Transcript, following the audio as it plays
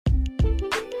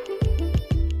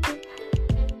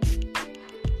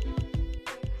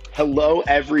Hello,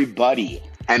 everybody,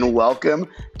 and welcome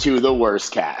to the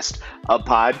Worst Cast, a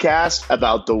podcast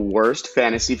about the worst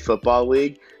fantasy football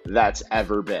league that's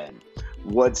ever been.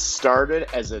 What started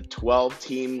as a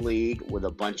 12-team league with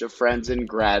a bunch of friends in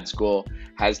grad school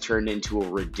has turned into a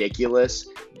ridiculous,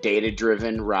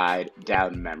 data-driven ride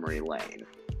down memory lane.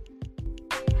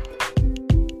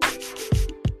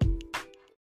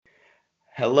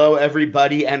 Hello,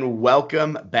 everybody, and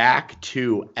welcome back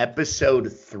to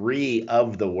episode 3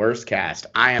 of the Worst Cast.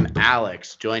 I am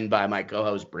Alex, joined by my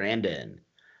co-host Brandon.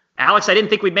 Alex, I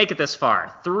didn't think we'd make it this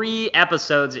far. 3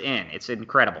 episodes in. It's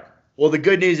incredible. Well, the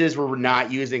good news is we're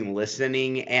not using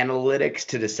listening analytics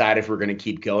to decide if we're going to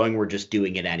keep going. We're just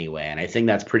doing it anyway, and I think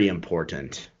that's pretty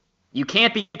important. You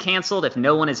can't be canceled if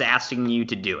no one is asking you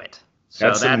to do it. So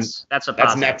that's a positive.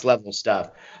 That's next level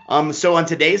stuff. So on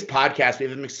today's podcast, we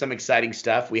have some exciting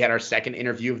stuff. We had our second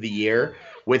interview of the year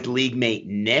with league mate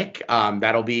Nick.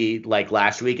 That'll be like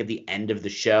last week at the end of the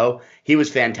show. He was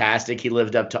fantastic. He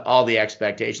lived up to all the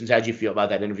expectations. How'd you feel about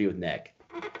that interview with Nick?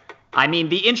 I mean,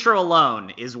 the intro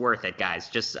alone is worth it, guys.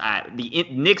 Just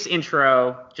Nick's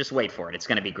intro, just wait for it. It's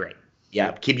going to be great.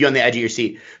 Yeah, keep you on the edge of your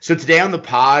seat. So today on the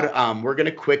pod, we're going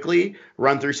to quickly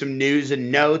run through some news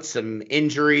and notes, some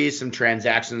injuries, some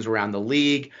transactions around the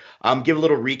league, give a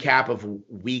little recap of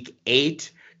week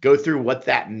 8, go through what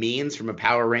that means from a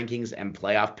power rankings and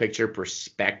playoff picture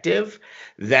perspective.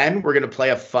 Then we're going to play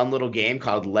a fun little game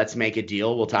called Let's Make a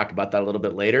Deal. We'll talk about that a little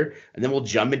bit later. And then we'll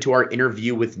jump into our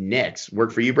interview with Nick.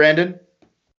 Work for you, Brandon?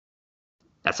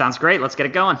 That sounds great. Let's get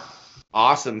it going.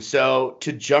 Awesome. So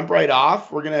to jump right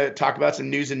off, we're going to talk about some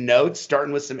news and notes,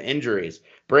 starting with some injuries.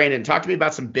 Brandon, talk to me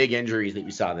about some big injuries that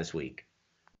you saw this week.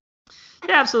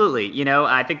 Yeah, absolutely. You know,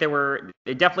 I think there were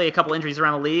definitely a couple injuries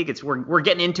around the league. We're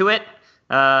getting into it,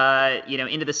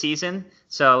 into the season.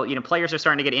 So, players are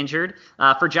starting to get injured.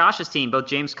 For Josh's team, both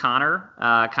James Conner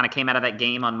kind of came out of that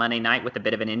game on Monday night with a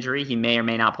bit of an injury. He may or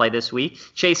may not play this week.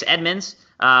 Chase Edmonds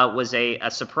was a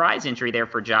surprise injury there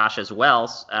for Josh as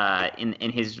well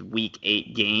in his week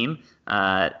 8 game.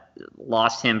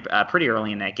 Lost him pretty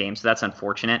early in that game, so that's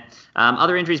unfortunate.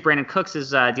 Other injuries, Brandon Cooks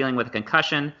is dealing with a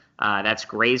concussion. That's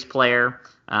Gray's player.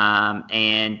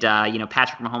 And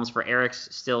Patrick Mahomes for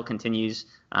Eric's still continues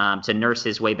to nurse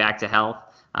his way back to health.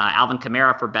 Alvin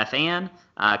Kamara for Beth Ann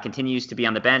continues to be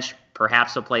on the bench.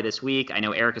 Perhaps he'll play this week. I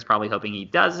know Eric is probably hoping he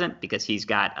doesn't because he's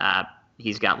got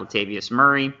Latavius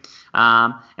Murray.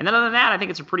 And then other than that, I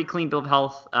think it's a pretty clean bill of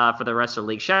health for the rest of the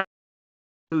league. Shout out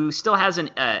who still has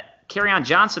Kerryon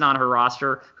Johnson on her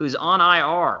roster, who's on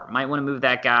IR. Might want to move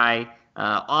that guy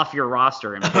off your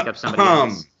roster and pick up somebody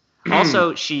else.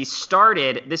 Also, she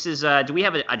started. This is. Do we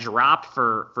have a drop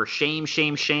for shame?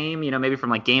 Maybe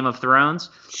from like Game of Thrones.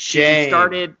 Shame. She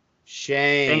started.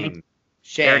 Shame.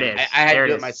 There it is. I had to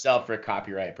do it myself for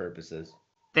copyright purposes.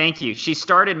 Thank you. She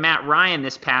started Matt Ryan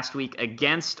this past week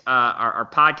against our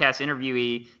podcast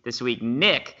interviewee this week,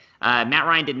 Nick. Matt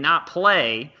Ryan did not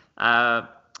play,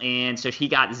 and so she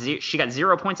got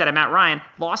 0 points out of Matt Ryan.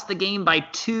 Lost the game by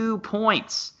 2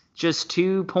 points, just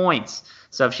 2 points.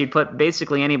 So if she'd put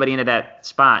basically anybody into that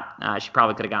spot, she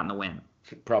probably could have gotten the win.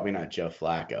 Probably not Joe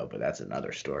Flacco, but that's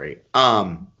another story.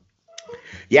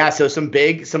 Yeah, so some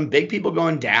big people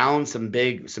going down, some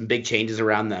big changes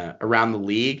around the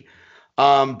league.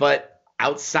 But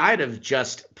outside of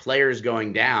just players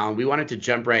going down, we wanted to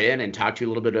jump right in and talk to you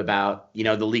a little bit about,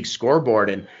 the league scoreboard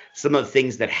and some of the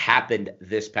things that happened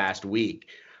this past week.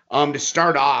 To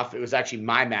start off, it was actually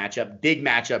my matchup, big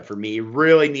matchup for me.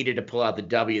 Really needed to pull out the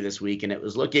W this week, and it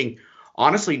was looking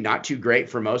honestly not too great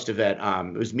for most of it.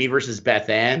 It was me versus Beth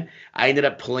Ann. I ended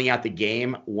up pulling out the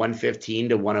game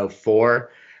 115-104,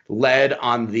 led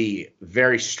on the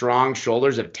very strong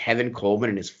shoulders of Tevin Coleman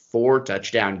in his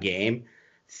 4-touchdown game.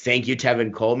 Thank you,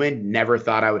 Tevin Coleman. Never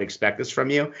thought I would expect this from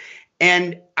you.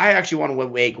 And I actually want to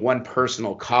make one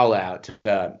personal call out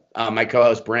to my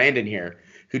co-host Brandon here,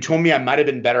 who told me I might have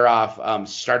been better off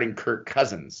starting Kirk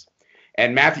Cousins.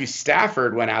 And Matthew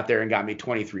Stafford went out there and got me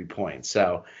 23 points.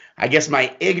 So I guess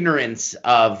my ignorance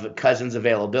of Cousins'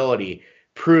 availability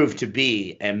proved to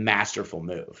be a masterful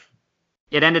move.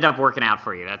 It ended up working out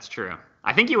for you. That's true.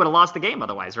 I think you would have lost the game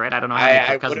otherwise, right? I don't know how many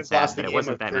Kirk Cousins had, but it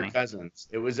wasn't that many. Cousins.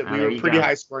 We were a pretty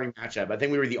high-scoring matchup. I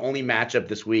think we were the only matchup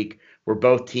this week where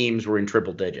both teams were in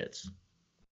triple digits.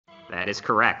 That is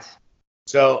correct.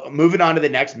 So moving on to the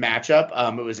next matchup,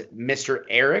 it was Mr.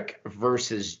 Eric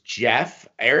versus Jeff.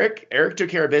 Eric took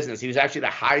care of business. He was actually the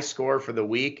high scorer for the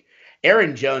week.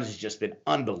 Aaron Jones has just been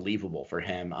unbelievable for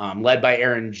him, led by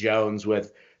Aaron Jones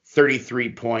with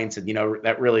 33 points, and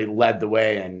that really led the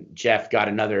way. And Jeff got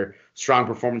another strong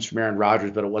performance from Aaron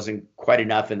Rodgers, but it wasn't quite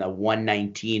enough in the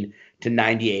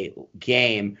 119-98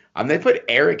 game. They put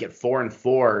Eric at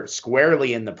 4-4,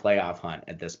 squarely in the playoff hunt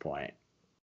at this point.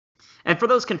 And for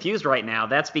those confused right now,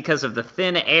 that's because of the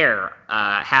thin air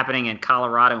happening in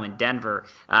Colorado and Denver.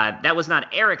 That was not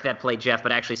Eric that played Jeff,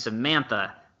 but actually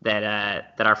Samantha that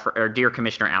our dear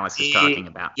Commissioner Alex is talking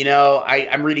about.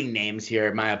 I'm reading names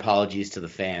here. My apologies to the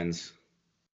fans.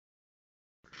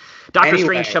 Dr.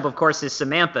 Strange Chubb, of course, is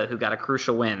Samantha, who got a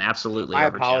crucial win. Absolutely. My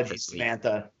apologies,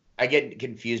 Samantha. I get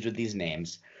confused with these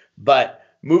names. But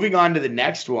moving on to the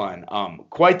next one,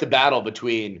 quite the battle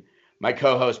between my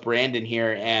co-host Brandon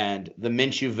here and the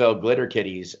Minshewville Glitter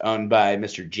Kitties, owned by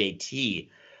Mr. JT.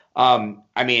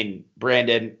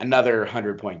 Brandon, another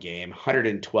 100-point game,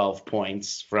 112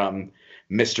 points from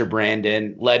Mr.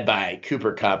 Brandon, led by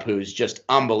Cooper Kupp, who's just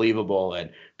unbelievable and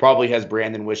probably has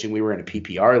Brandon wishing we were in a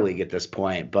PPR league at this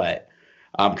point. But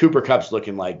Cooper Kupp's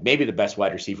looking like maybe the best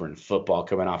wide receiver in football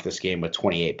coming off this game with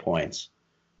 28 points.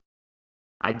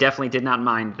 I definitely did not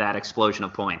mind that explosion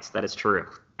of points. That is true.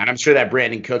 And I'm sure that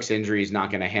Brandon Cooks injury is not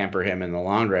going to hamper him in the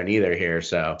long run either here.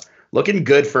 So looking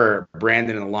good for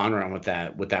Brandon in the long run with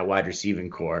that wide receiving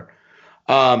core.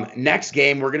 Next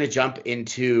game, we're going to jump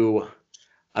into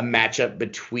a matchup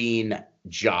between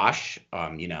Josh,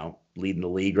 leading the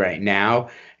league right now,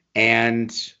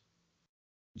 and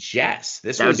Jess.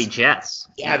 That would be Jess.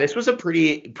 Yeah, this was a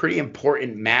pretty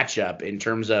important matchup in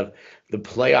terms of the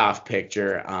playoff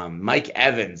picture. Mike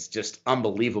Evans, just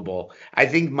unbelievable. I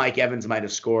think Mike Evans might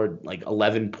have scored like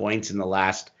 11 points in the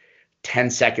last 10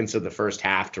 seconds of the first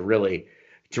half to really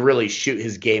shoot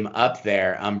his game up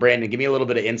there. Brandon, give me a little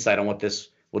bit of insight on what this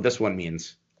one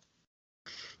means.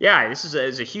 Yeah, this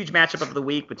is a huge matchup of the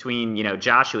week between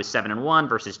Josh, who is 7-1,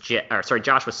 versus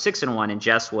Josh was 6-1 and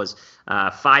Jess was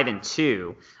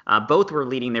 5-2. Both were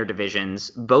leading their divisions.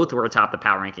 Both were atop the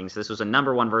power rankings. This was a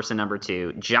number 1 versus a number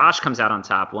 2. Josh comes out on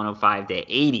top,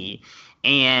 105-80.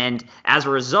 And as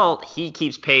a result, he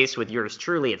keeps pace with yours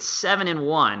truly at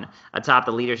 7-1 atop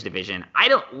the leaders division.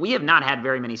 We have not had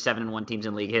very many 7-1 teams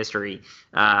in league history.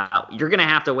 You're going to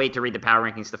have to wait to read the power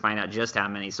rankings to find out just how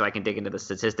many, so I can dig into the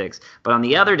statistics. But on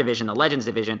the other division, the Legends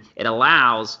division, it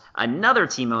allows another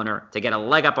team owner to get a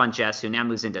leg up on Jess, who now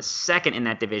moves into second in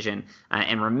that division.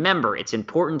 And remember, it's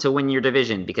important to win your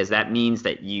division because that means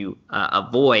that you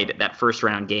avoid that first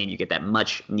round game. You get that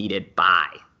much needed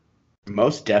bye.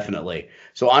 Most definitely.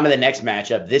 So on to the next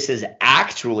matchup. This is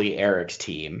actually Eric's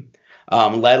team,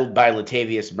 led by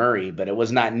Latavius Murray, but it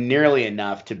was not nearly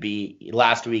enough to be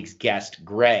last week's guest,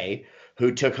 Gray,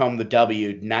 who took home the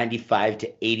W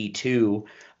 95-82,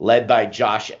 led by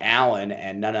Josh Allen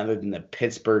and none other than the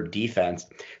Pittsburgh defense.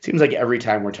 Seems like every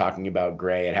time we're talking about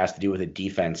Gray, it has to do with a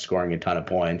defense scoring a ton of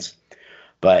points.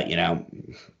 But,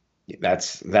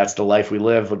 that's the life we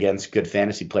live against good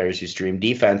fantasy players who stream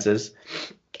defenses.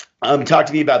 Talk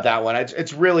to me about that one.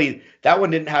 It's really, that one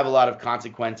didn't have a lot of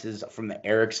consequences from the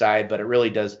Eric side, but it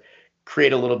really does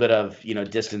create a little bit of,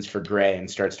 distance for Gray and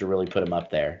starts to really put him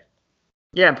up there.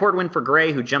 Yeah, important win for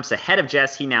Gray, who jumps ahead of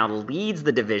Jess. He now leads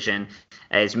the division,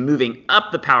 is moving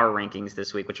up the power rankings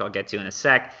this week, which I'll get to in a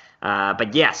sec.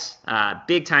 But yes,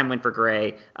 big time win for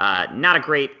Gray. Not a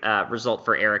great result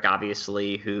for Eric,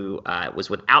 obviously, who was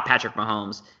without Patrick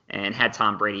Mahomes and had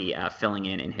Tom Brady filling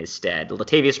in his stead.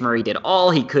 Latavius Murray did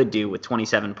all he could do with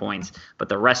 27 points, but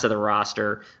the rest of the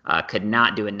roster could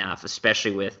not do enough,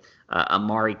 especially with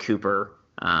Amari Cooper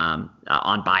on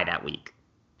bye that week.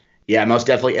 Yeah, most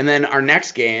definitely. And then our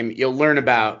next game, you'll learn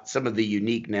about some of the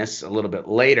uniqueness a little bit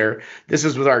later. This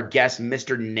is with our guest,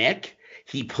 Mr. Nick.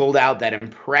 He pulled out that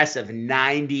impressive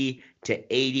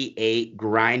 90-88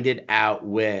 grinded out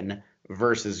win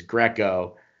versus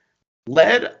Greco,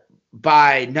 led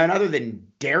by none other than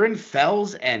Darren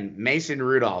Fells and Mason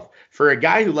Rudolph. For a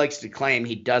guy who likes to claim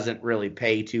he doesn't really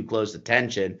pay too close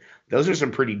attention, those are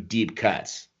some pretty deep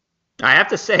cuts. I have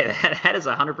to say that is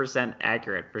 100%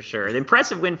 accurate for sure. An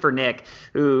impressive win for Nick,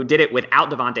 who did it without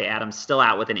Devontae Adams, still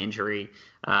out with an injury.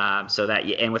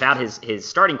 And without his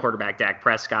starting quarterback, Dak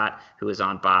Prescott, who is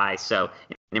on bye. So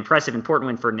an impressive, important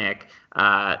win for Nick.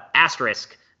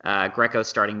 Asterisk, Greco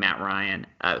starting Matt Ryan,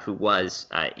 who was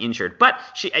injured. But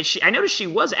I noticed she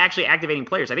was actually activating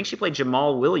players. I think she played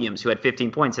Jamal Williams, who had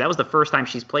 15 points. That was the first time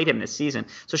she's played him this season.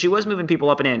 So she was moving people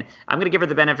up and in. I'm going to give her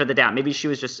the benefit of the doubt. Maybe she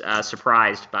was just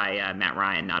surprised by Matt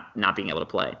Ryan not being able to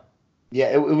play. Yeah,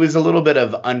 it was a little bit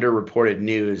of underreported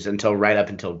news right up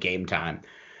until game time.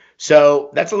 So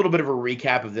that's a little bit of a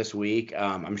recap of this week.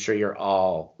 I'm sure you're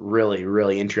all really,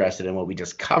 really interested in what we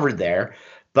just covered there.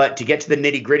 But to get to the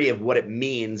nitty gritty of what it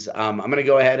means, I'm going to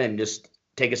go ahead and just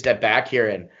take a step back here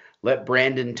and let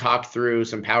Brandon talk through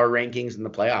some power rankings in the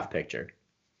playoff picture.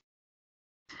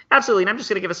 Absolutely, and I'm just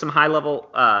going to give us some high-level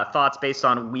thoughts based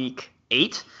on week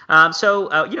 8.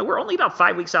 We're only about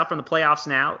 5 weeks out from the playoffs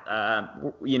now.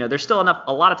 There's still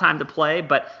a lot of time to play,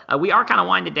 but we are kind of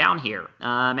winding down here.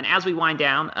 And as we wind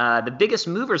down, the biggest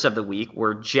movers of the week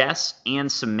were Jess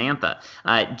and Samantha.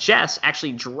 Jess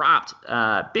actually dropped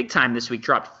big time this week,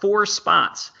 dropped 4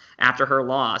 spots after her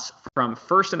loss from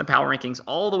first in the power rankings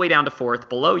all the way down to 4th,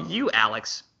 below you,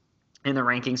 Alex, in the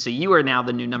rankings. So you are now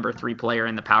the new number 3 player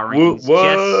in the power rankings.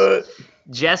 What?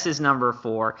 Jess is number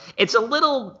 4. It's a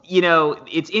little,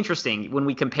 it's interesting when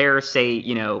we compare, say,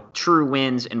 true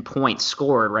wins and points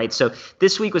scored, right? So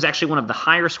this week was actually one of the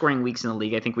higher scoring weeks in the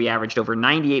league. I think we averaged over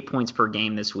 98 points per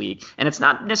game this week. And it's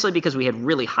not necessarily because we had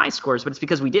really high scores, but it's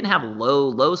because we didn't have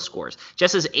low scores.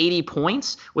 Jess's 80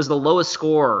 points was the lowest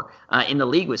score in the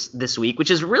league this week,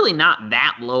 which is really not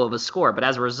that low of a score. But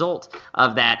as a result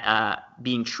of that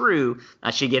being true,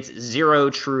 she gets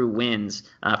 0 true wins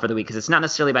for the week, because it's not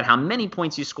necessarily about how many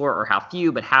points you score or how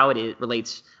few, but how it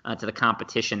relates to the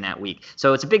competition that week.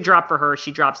 So it's a big drop for her.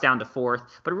 She drops down to 4th,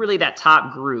 but really that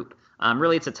top group,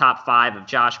 really it's a top 5 of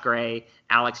Josh Gray,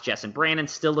 Alex, Jess, and Brandon,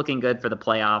 still looking good for the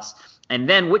playoffs. And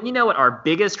then, wouldn't you know it, our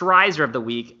biggest riser of the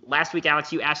week. Last week,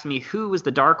 Alex, you asked me who was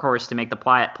the dark horse to make the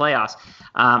playoffs.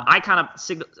 I kind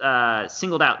of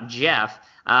singled out Jeff.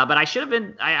 But I should have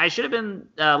been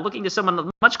looking to someone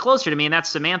much closer to me, and that's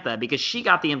Samantha, because she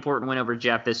got the important win over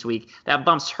Jeff this week. That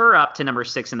bumps her up to number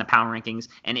 6 in the power rankings.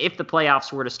 And if the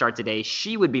playoffs were to start today,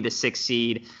 she would be the 6th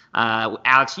seed.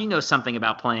 Alex, you know something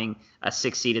about playing a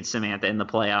 6-seeded Samantha in the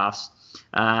playoffs.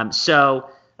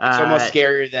 It's almost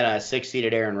scarier than a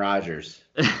 6-seeded Aaron Rodgers.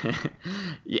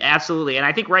 Yeah, absolutely. And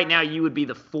I think right now you would be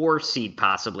the 4th seed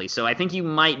possibly. So I think you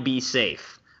might be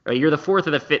safe. You're the 4th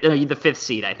or the 5th. No, you're the 5th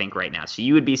seed, I think, right now. So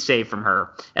you would be safe from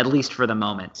her, at least for the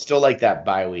moment. Still like that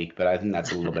bye week, but I think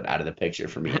that's a little bit out of the picture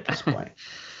for me at this point.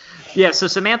 Yeah, so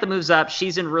Samantha moves up.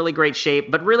 She's in really great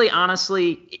shape. But really,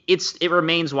 honestly, it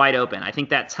remains wide open. I think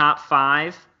that top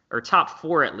 5, or top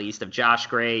 4 at least, of Josh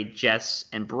Gray, Jess,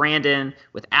 and Brandon,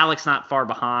 with Alex not far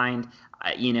behind,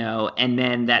 and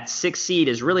then that 6th seed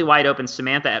is really wide open.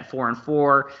 Samantha at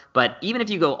 4-4. But even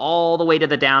if you go all the way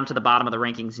down to the bottom of the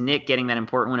rankings, Nick getting that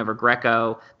important win over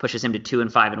Greco pushes him to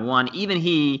 2-5-1. Even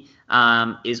he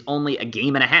is only a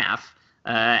game and a half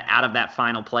out of that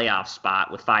final playoff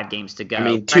spot with 5 games to go. I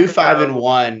mean,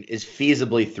 2-5-1 is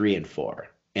feasibly 3-4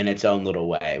 in its own little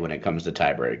way when it comes to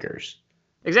tiebreakers.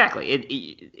 Exactly.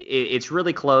 It's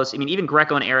really close. I mean, even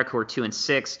Greco and Eric, who are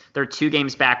 2-6, they're 2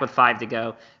 games back with 5 to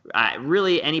go.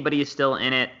 Really, anybody is still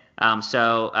in it.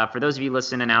 So for those of you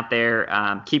listening out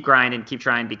there, keep grinding, keep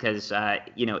trying, because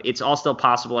it's all still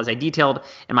possible. As I detailed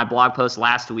in my blog post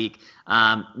last week,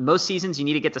 most seasons you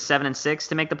need to get to 7-6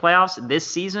 to make the playoffs. This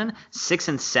season,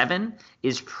 6-7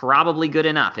 is probably good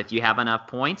enough. If you have enough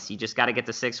points, you just got to get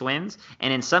to 6 wins.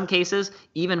 And in some cases,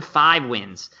 even 5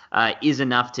 wins is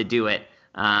enough to do it.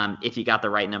 If you got the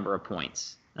right number of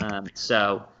points.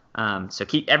 So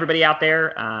keep everybody out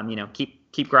there,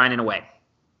 keep grinding away.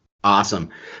 Awesome.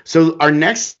 So our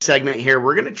next segment here,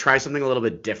 we're going to try something a little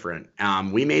bit different.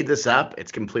 We made this up.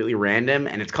 It's completely random,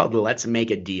 and it's called Let's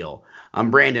Make a Deal.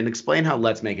 Brandon, explain how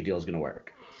Let's Make a Deal is going to work.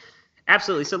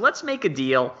 Absolutely. So let's make a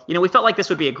deal. We felt like this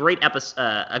would be a great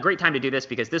a great time to do this,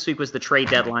 because this week was the trade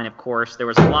deadline. Of course, there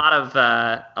was a lot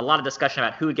of discussion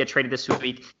about who would get traded this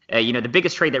week. The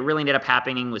biggest trade that really ended up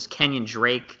happening was Kenyon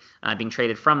Drake being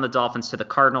traded from the Dolphins to the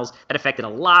Cardinals. That affected a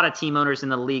lot of team owners in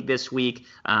the league this week,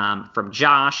 from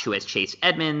Josh, who has Chase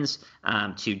Edmonds,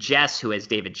 to Jess, who has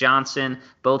David Johnson.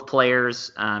 Both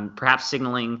players perhaps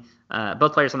signaling.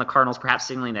 Both players on the Cardinals perhaps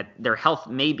signaling that their health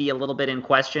may be a little bit in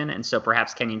question, and so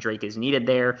perhaps Kenyon Drake is needed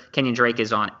there. Kenyon Drake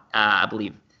is on, I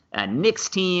believe, Nick's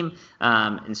team,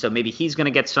 and so maybe he's going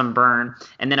to get some burn.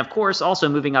 And then, of course, also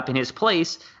moving up in his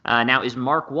place now is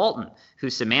Mark Walton, who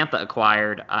Samantha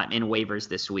acquired in waivers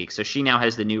this week. So she now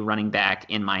has the new running back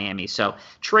in Miami. So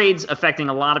trades affecting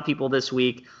a lot of people this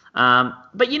week.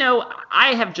 But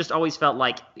I have just always felt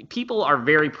like people are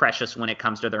very precious when it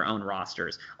comes to their own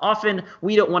rosters. Often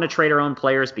we don't want to trade our own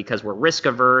players because we're risk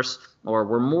averse, or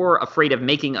we're more afraid of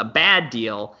making a bad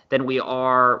deal than we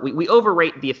are. We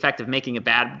overrate the effect of making a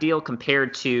bad deal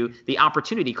compared to the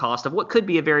opportunity cost of what could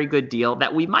be a very good deal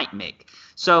that we might make.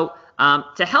 So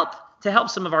to help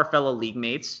some of our fellow league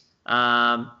mates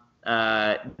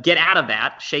get out of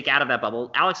that, shake out of that bubble,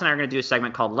 Alex and I are going to do a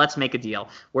segment called Let's Make a Deal,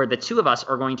 where the two of us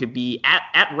are going to be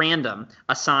at random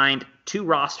assigned 2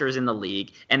 rosters in the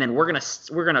league, and then we're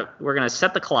gonna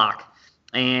set the clock,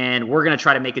 and we're gonna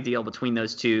try to make a deal between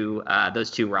those two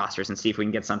rosters and see if we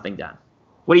can get something done.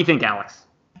 What do you think, Alex?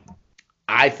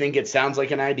 I think it sounds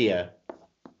like an idea.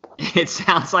 It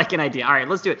sounds like an idea. All right,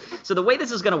 let's do it. So the way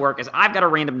this is going to work is I've got a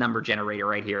random number generator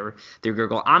right here through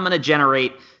Google. I'm going to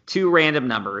generate two random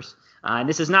numbers. And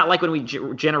this is not like when we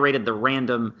generated the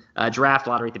random draft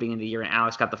lottery at the beginning of the year and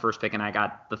Alex got the first pick and I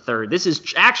got the third. This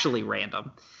is actually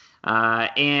random.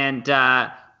 And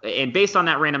based on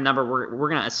that random number, we're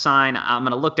going to assign. I'm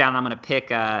going to look down. And I'm going to pick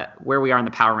where we are in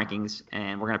the power rankings,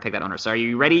 and we're going to pick that owner. So are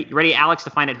you ready? You ready, Alex, to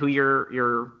find out who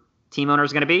your team owner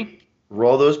is going to be?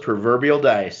 Roll those proverbial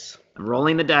dice. I'm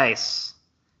rolling the dice.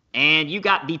 And you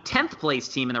got the 10th place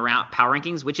team in the power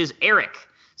rankings, which is Eric.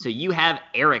 So you have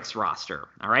Eric's roster.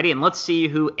 Alrighty, and let's see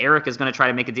who Eric is going to try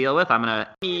to make a deal with. I'm going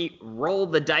to roll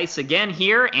the dice again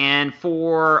here. And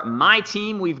for my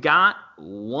team, we've got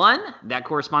 1. That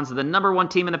corresponds to the number 1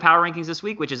 team in the power rankings this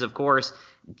week, which is, of course,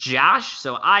 Josh.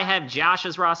 So I have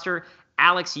Josh's roster.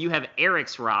 Alex, you have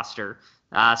Eric's roster.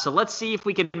 So let's see if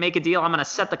we can make a deal. I'm going to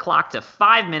set the clock to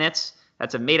 5 minutes.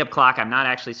 That's a made-up clock. I'm not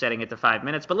actually setting it to 5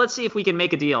 minutes. But let's see if we can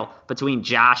make a deal between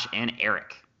Josh and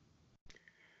Eric.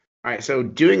 All right, so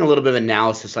doing a little bit of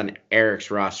analysis on Eric's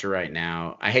roster right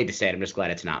now. I hate to say it, I'm just glad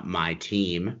it's not my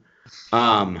team.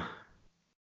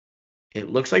 It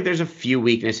looks like there's a few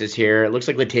weaknesses here. It looks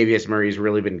like Latavius Murray's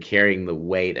really been carrying the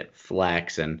weight at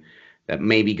flex, and that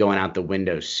may be going out the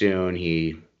window soon.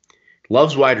 He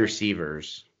loves wide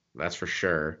receivers, that's for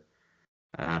sure.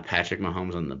 Patrick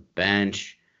Mahomes on the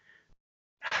bench.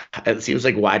 It seems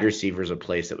like wide receiver is a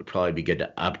place that would probably be good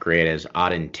to upgrade, as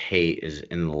Auden Tate is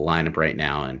in the lineup right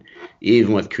now. And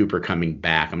even with Cooper coming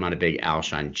back, I'm not a big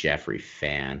Alshon Jeffrey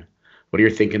fan. What are you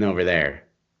thinking over there?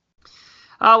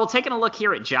 Well, taking a look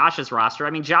here at Josh's roster, I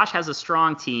mean, Josh has a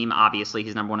strong team. Obviously,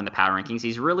 he's number 1 in the power rankings.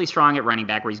 He's really strong at running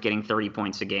back, where he's getting 30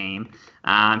 points a game.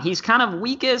 He's kind of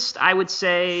weakest, I would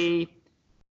say.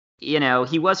 You know,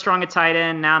 he was strong at tight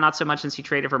end. Now, not so much since he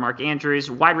traded for Mark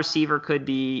Andrews. Wide receiver could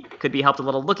be helped a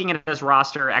little. Looking at his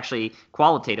roster, actually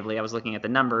qualitatively, I was looking at the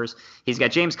numbers. He's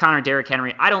got James Conner, Derrick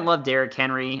Henry. I don't love Derrick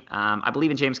Henry. I believe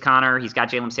in James Conner. He's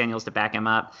got Jalen Samuels to back him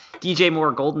up. DJ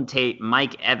Moore, Golden Tate,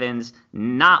 Mike Evans.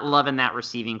 Not loving that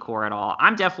receiving core at all.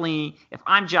 I'm definitely, if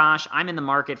I'm Josh, I'm in the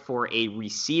market for a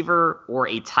receiver or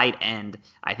a tight end,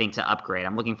 I think, to upgrade.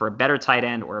 I'm looking for a better tight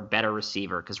end or a better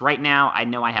receiver, because right now I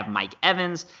know I have Mike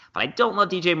Evans, but I don't love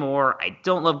DJ Moore. I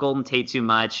don't love Golden Tate too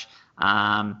much.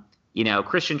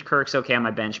 Christian Kirk's okay on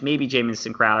my bench. Maybe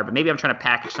Jamison Crowder, but maybe I'm trying to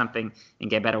package something and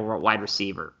get a better wide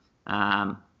receiver.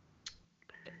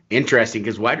 Interesting,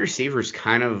 because wide receiver is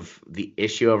kind of the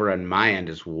issue over on my end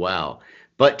as well.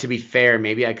 But to be fair,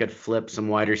 maybe I could flip some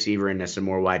wide receiver into some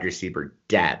more wide receiver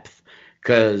depth,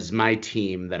 because my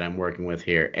team that I'm working with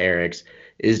here, Eric's,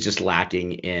 is just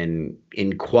lacking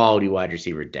in quality wide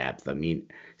receiver depth. I mean,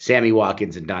 Sammy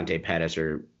Watkins and Dante Pettis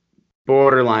are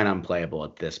borderline unplayable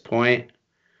at this point.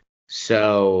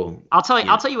 So I'll tell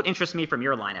you what interests me from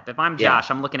your lineup. If I'm Josh,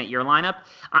 I'm looking at your lineup.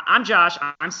 I'm Josh.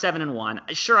 I'm 7-1.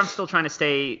 Sure, I'm still trying to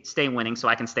stay winning so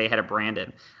I can stay ahead of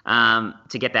Brandon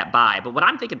to get that bye. But what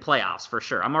I'm thinking, playoffs for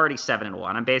sure. I'm already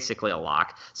 7-1. I'm basically a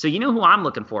lock. So you know who I'm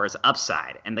looking for is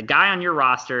upside. And the guy on your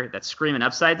roster that's screaming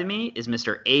upside to me is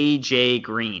Mr. AJ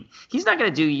Green. He's not going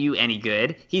to do you any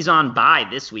good. He's on bye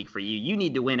this week for you. You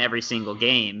need to win every single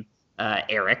game,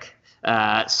 Eric.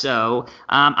 So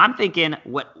I'm thinking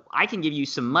what I can give you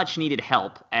some much needed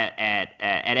help at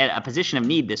a position of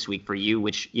need this week for you,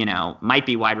 which, might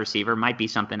be wide receiver, might be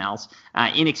something else,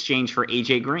 in exchange for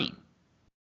AJ Green.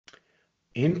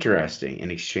 Interesting.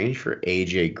 In exchange for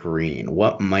AJ Green,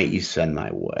 what might you send my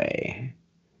way?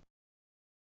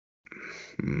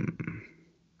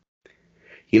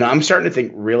 I'm starting to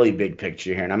think really big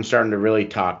picture here, and I'm starting to really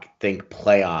think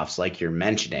playoffs like you're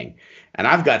mentioning. And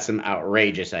I've got some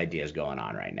outrageous ideas going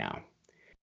on right now.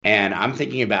 And I'm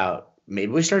thinking about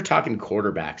maybe we start talking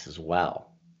quarterbacks as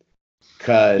well.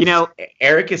 Because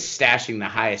Eric is stashing the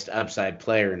highest upside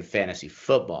player in fantasy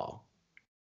football.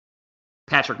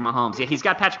 Patrick Mahomes. Yeah, he's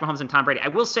got Patrick Mahomes and Tom Brady. I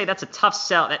will say that's a tough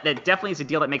sell. That definitely is a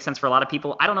deal that makes sense for a lot of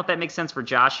people. I don't know if that makes sense for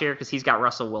Josh here because he's got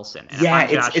Russell Wilson.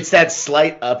 And it's that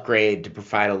slight upgrade to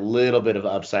provide a little bit of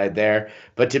upside there.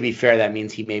 But to be fair, that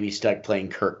means he may be stuck playing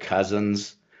Kirk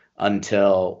Cousins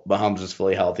until Mahomes is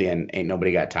fully healthy, and ain't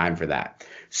nobody got time for that.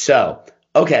 So,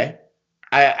 okay,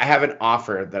 I have an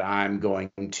offer that I'm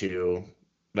going to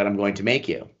make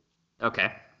you.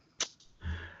 Okay.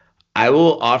 I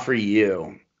will offer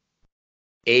you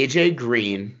AJ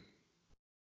Green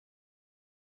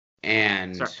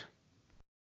and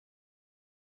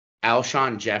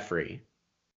Alshon Jeffrey,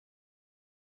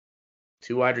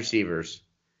 2 wide receivers,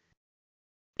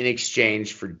 in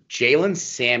exchange for Jalen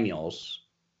Samuels.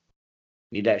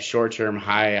 Need that short-term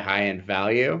high-end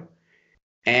value.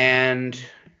 And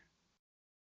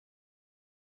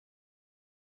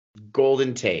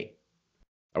Golden Tate.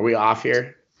 Are we off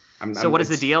here? So what is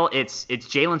the deal? It's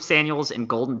Jalen Samuels and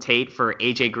Golden Tate for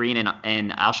AJ Green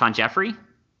and Alshon Jeffrey.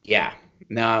 Yeah.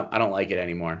 No, I don't like it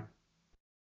anymore.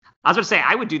 I was going to say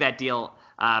I would do that deal.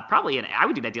 I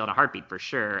would do that deal in a heartbeat for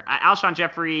sure. Alshon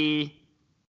Jeffrey,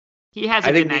 he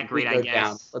hasn't been that great, I guess.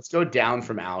 Down. Let's go down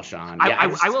from Alshon.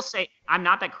 I will say I'm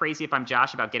not that crazy if I'm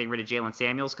Josh about getting rid of Jalen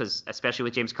Samuels, because especially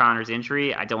with James Conner's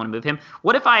injury, I don't want to move him.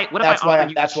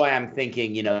 That's why I'm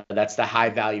thinking, that's the high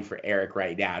value for Eric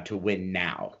right now to win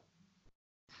now.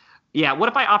 Yeah, what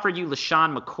if I offered you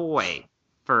LaShawn McCoy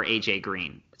for AJ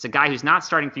Green? It's a guy who's not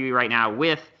starting for you right now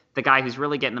with the guy who's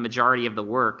really getting the majority of the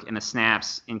work and the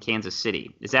snaps in Kansas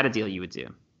City. Is that a deal you would do?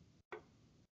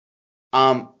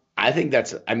 I think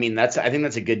that's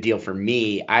a good deal for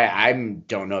me. I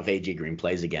don't know if AJ Green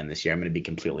plays again this year. I'm going to be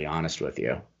completely honest with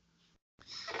you.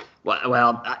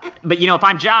 Well, but if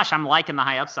I'm Josh, I'm liking the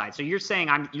high upside. So you're saying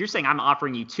I'm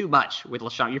offering you too much with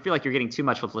LaShawn. You feel like you're getting too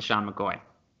much with LaShawn McCoy.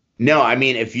 No, I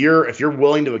mean, if you're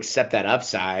willing to accept that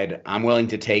upside, I'm willing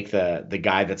to take the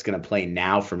guy that's going to play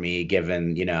now for me,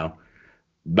 given,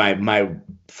 my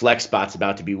flex spot's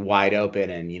about to be wide open,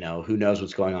 and, who knows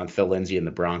what's going on with Phil Lindsay and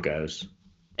the Broncos.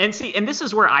 And this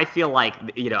is where I feel like,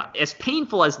 as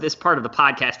painful as this part of the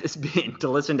podcast has been to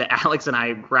listen to Alex and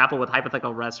I grapple with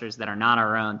hypothetical wrestlers that are not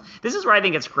our own, this is where I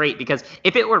think it's great, because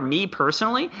if it were me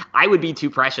personally, I would be too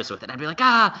precious with it. I'd be like,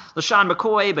 LaShawn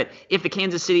McCoy, but if the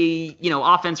Kansas City,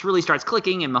 offense really starts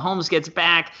clicking and Mahomes gets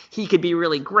back, he could be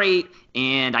really great.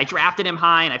 And I drafted him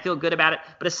high and I feel good about it.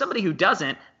 But as somebody who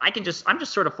doesn't, I'm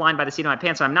just sort of flying by the seat of my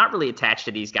pants. So I'm not really attached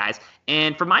to these guys.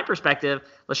 And from my perspective,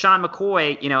 LaShawn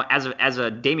McCoy, as a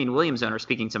Damian Williams owner,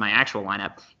 speaking to my actual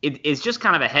lineup, it is just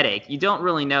kind of a headache. You don't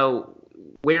really know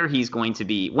where he's going to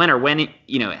be,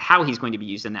 how he's going to be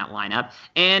used in that lineup.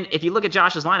 And if you look at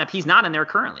Josh's lineup, he's not in there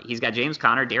currently. He's got James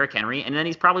Conner, Derrick Henry, and then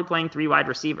he's probably playing 3 wide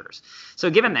receivers.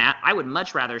 So given that, I would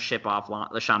much rather ship off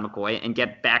LaShawn McCoy and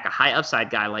get back a high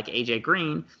upside guy like AJ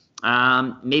Green.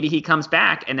 Maybe he comes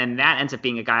back, and then that ends up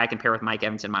being a guy I can pair with Mike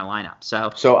Evans in my lineup.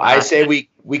 So I say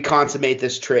we consummate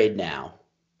this trade now.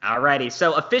 Alrighty.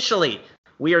 So officially,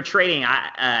 we are trading.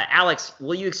 Alex,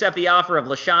 will you accept the offer of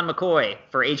LaShawn McCoy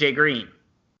for AJ Green?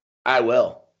 I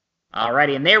will.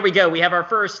 Alrighty, and there we go. We have our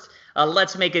first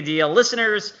Let's Make a Deal.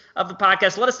 Listeners of the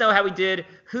podcast, let us know how we did,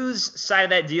 whose side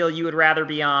of that deal you would rather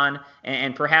be on,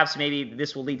 and perhaps maybe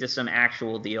this will lead to some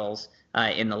actual deals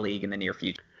in the league in the near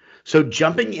future. So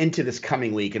jumping into this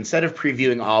coming week, instead of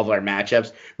previewing all of our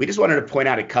matchups, we just wanted to point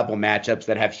out a couple matchups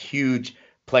that have huge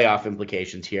playoff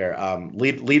implications here.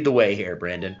 Lead the way here,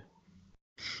 Brandon.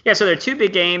 Yeah, so there are 2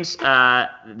 big games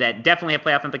that definitely have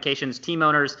playoff implications. Team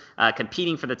owners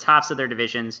competing for the tops of their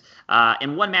divisions.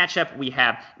 In one matchup, we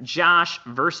have Josh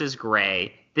versus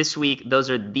Gray. This week, those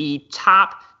are the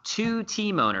top 2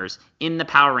 team owners in the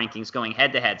power rankings going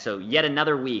head-to-head. So yet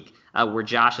another week where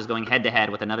Josh is going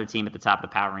head-to-head with another team at the top of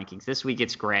the power rankings. This week,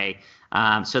 it's Gray.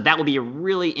 So that will be a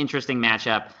really interesting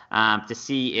matchup to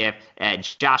see if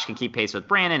Josh can keep pace with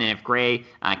Brandon and if Gray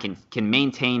can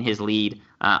maintain his lead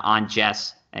on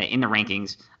Jess in the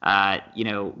rankings.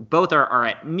 Both are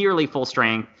at nearly full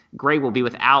strength. Gray will be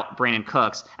without Brandon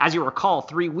Cooks. As you recall,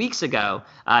 3 weeks ago,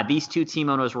 these 2 team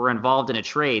owners were involved in a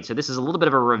trade. So this is a little bit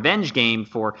of a revenge game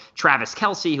for Travis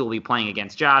Kelce, who will be playing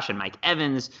against Josh, and Mike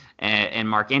Evans and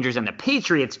Mark Andrews and the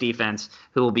Patriots defense,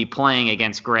 who will be playing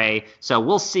against Gray. So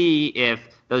we'll see if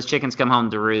those chickens come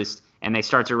home to roost and they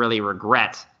start to really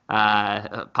regret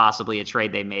possibly a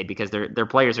trade they made, because their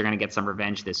players are going to get some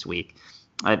revenge this week.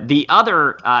 The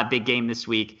other big game this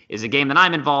week is a game that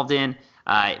I'm involved in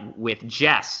with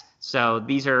Jess. So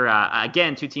these are,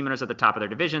 again, 2 team owners at the top of their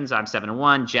divisions. I'm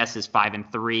 7-1. Jess is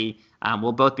 5-3.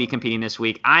 We'll both be competing this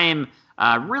week. I am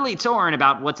really torn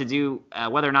about what to do,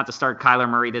 whether or not to start Kyler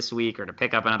Murray this week or to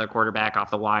pick up another quarterback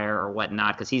off the wire or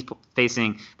whatnot, because he's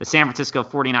facing the San Francisco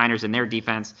 49ers and their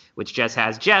defense, which Jess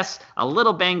has. Jess, a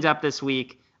little banged up this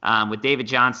week with David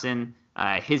Johnson.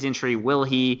 His injury, will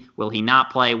he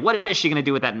not play? What is she going to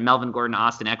do with that Melvin Gordon,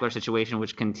 Austin Eckler situation,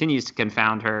 which continues to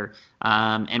confound her?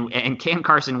 And can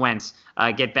Carson Wentz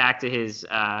get back to his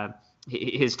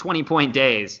 20-point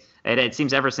days? It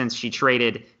seems ever since she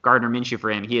traded Gardner Minshew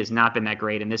for him, he has not been that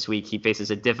great. And this week he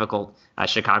faces a difficult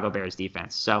Chicago Bears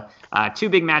defense. So 2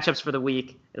 big matchups for the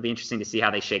week. It'll be interesting to see how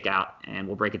they shake out, and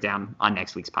we'll break it down on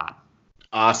next week's pod.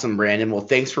 Awesome, Brandon. Well,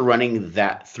 thanks for running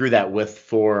through that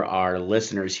for our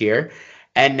listeners here.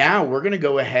 And now we're going to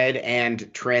go ahead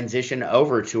and transition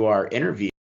over to our interview.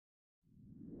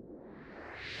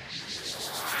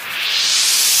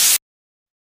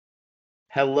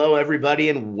 Hello, everybody,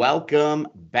 and welcome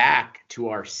back to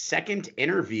our second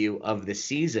interview of the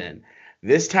season.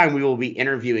 This time we will be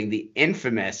interviewing the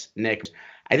infamous Nick.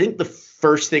 I think the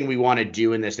first thing we want to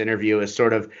do in this interview is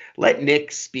sort of let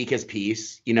Nick speak his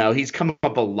piece. He's come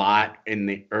up a lot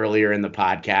earlier in the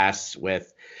podcasts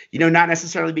with, not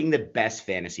necessarily being the best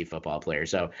fantasy football player.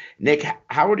 So, Nick,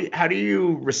 how do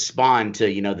you respond to,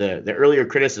 the earlier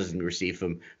criticism you received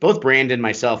from both Brandon,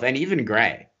 myself, and even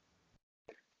Gray?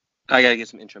 I gotta get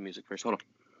some intro music first. Hold on.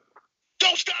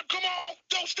 Don't stop, come on!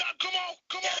 Don't stop, come on!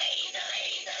 Come on!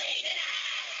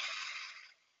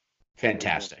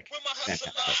 Fantastic.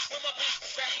 Fantastic.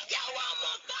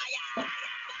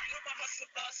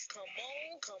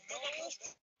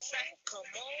 Come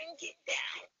on, get down.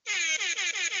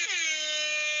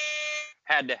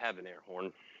 Had to have an air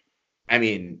horn. I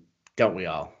mean, don't we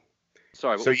all?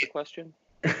 Sorry, what was the question?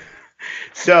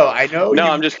 So I know. No,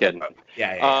 I'm just kidding.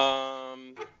 Yeah.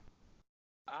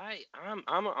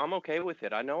 I'm okay with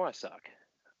it. I know I suck.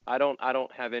 I don't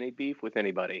have any beef with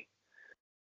anybody.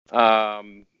 I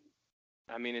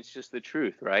mean, it's just the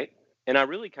truth, right? And I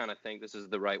really kind of think this is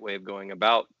the right way of going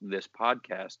about this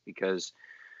podcast because,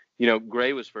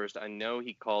 Gray was first. I know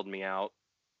he called me out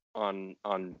on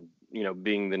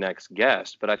being the next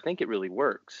guest, but I think it really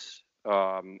works.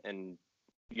 And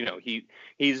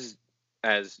he's,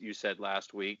 as you said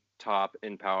last week, top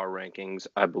in power rankings,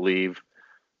 I believe.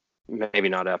 Maybe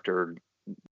not after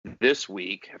this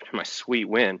week, after my sweet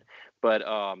win, but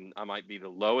I might be the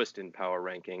lowest in power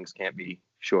rankings. Can't be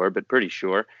sure, but pretty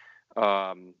sure.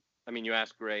 I mean, you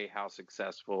asked Gray how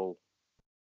successful,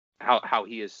 how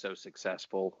he is so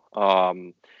successful,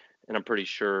 and I'm pretty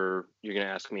sure you're going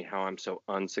to ask me how I'm so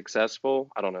unsuccessful.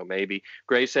 I don't know, maybe.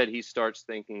 Gray said he starts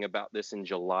thinking about this in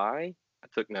July. I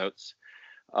took notes.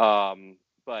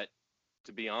 But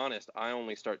to be honest, I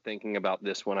only start thinking about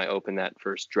this when I open that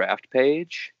first draft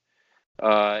page.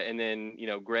 And then,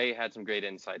 Gray had some great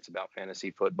insights about fantasy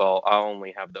football. I'll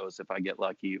only have those if I get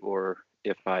lucky or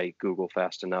if I Google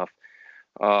fast enough.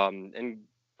 And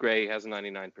Gray has a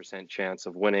 99% chance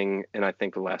of winning. And I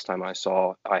think the last time I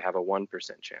saw, I have a 1%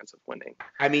 chance of winning.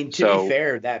 I mean, to be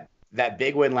fair, that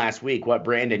big win last week,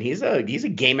 Brandon, he's a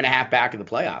game and a half back in the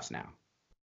playoffs now.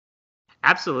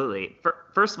 Absolutely.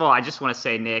 First of all, I just want to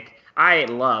say, Nick, I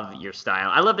love your style.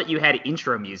 I love that you had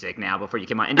intro music now before you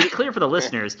came on. And to be clear for the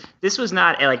listeners, this was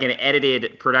not like an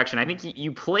edited production. I think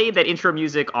you played that intro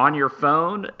music on your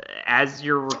phone as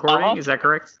you're recording. Is that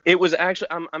correct? It was actually,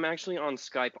 I'm actually on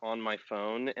Skype on my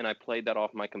phone, and I played that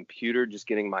off my computer, just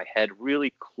getting my head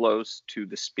really close to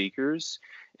the speakers.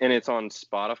 And it's on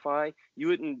Spotify.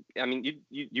 You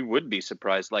would be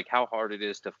surprised like how hard it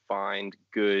is to find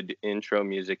good intro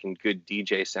music and good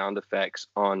DJ sound effects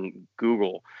on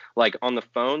Google. Like on the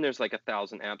phone, there's like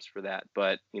 1,000 apps for that,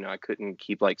 but I couldn't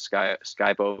keep like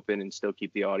Skype open and still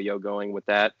keep the audio going with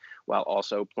that while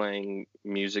also playing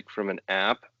music from an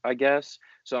app, I guess.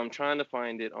 So I'm trying to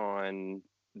find it on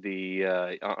the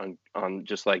on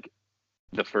just like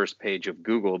the first page of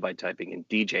Google by typing in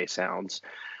DJ sounds.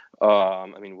 I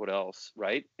mean, what else,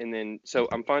 right? And then so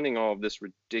I'm finding all of this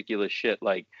ridiculous shit.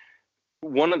 Like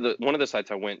one of the sites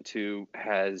I went to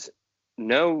has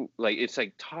it's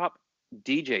like top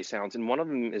DJ sounds, and one of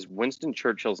them is Winston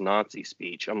Churchill's Nazi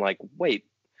speech. I'm like, wait,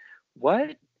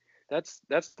 what? That's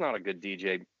not a good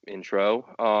DJ intro.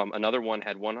 Another one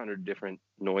had 100 different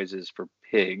noises for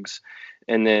pigs,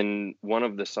 and then one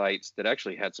of the sites that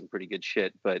actually had some pretty good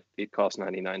shit, but it cost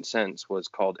 99 cents, was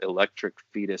called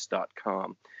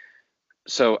electricfetus.com.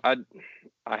 So I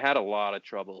had a lot of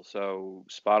trouble. So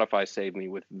Spotify saved me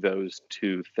with those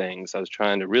two things. I was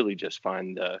trying to really just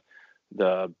find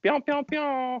the pew, pew,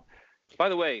 pew. By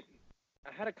the way,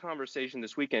 I had a conversation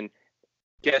this weekend.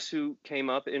 Guess who came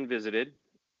up and visited?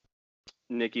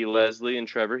 Nikki Leslie and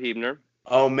Trevor Hebner.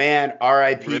 Oh man,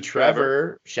 R.I.P.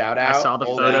 Trevor. Shout out. I saw the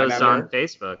photos on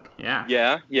Facebook.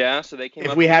 Yeah. Yeah. So they came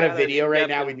up. If we had a video right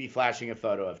now, we'd be flashing a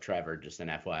photo of Trevor. Just an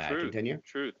FYI. Continue.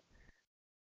 Truth.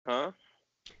 Huh?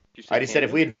 I just said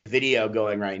if we had video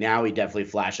going right now, we'd definitely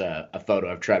flash a photo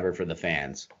of Trevor for the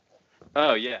fans.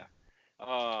 Oh yeah.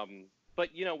 But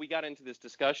we got into this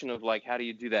discussion of like, how do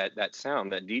you do that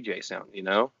sound, that DJ sound,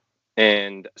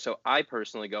 And so I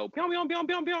personally go pew, pew, pew,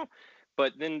 pew, pew.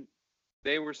 But then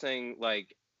they were saying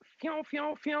like pew,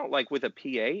 pew, pew, like with a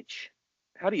PH.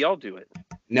 How do y'all do it?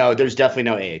 No, there's definitely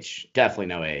no H. Definitely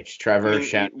no H. Trevor,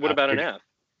 what about an F?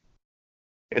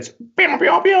 It's pew,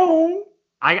 pew, pew.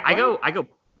 I go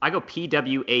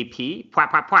PWAP. Pwap,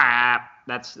 pwap, pwap.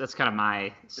 That's kind of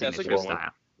my signature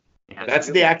style. Yeah, that's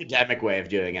the academic way of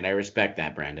doing it. I respect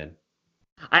that, Brandon.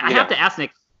 I have to ask,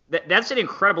 Nick, that's an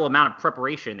incredible amount of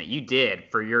preparation that you did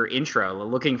for your intro,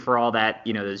 looking for all that,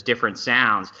 those different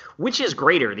sounds. Which is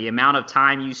greater, the amount of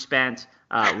time you spent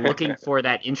looking for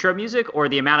that intro music, or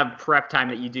the amount of prep time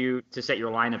that you do to set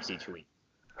your lineups each week?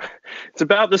 It's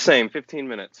about the same, 15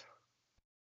 minutes.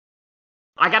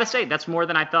 I gotta say, that's more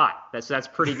than I thought. That's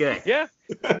pretty good. Yeah.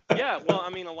 Yeah. Well, I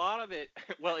mean, a lot of it,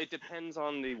 well, it depends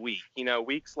on the week.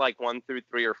 Weeks like 1 through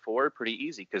 3 or 4 are pretty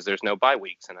easy because there's no bye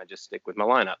weeks and I just stick with my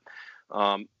lineup,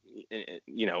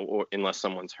 or unless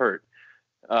someone's hurt.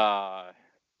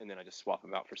 And then I just swap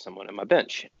them out for someone on my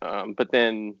bench. But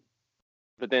then,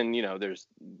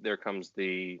 there comes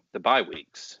the bye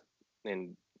weeks,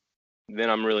 and then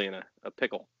I'm really in a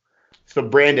pickle. So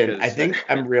Brandon, I think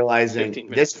I'm realizing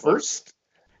this first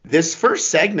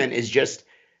segment is just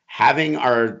having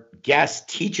our guests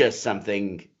teach us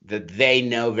something that they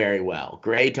know very well.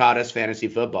 Gray taught us fantasy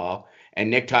football, and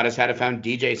Nick taught us how to find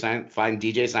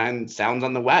DJ sounds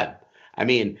on the web. I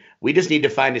mean, we just need to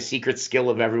find a secret skill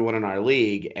of everyone in our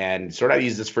league and sort of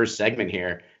use this first segment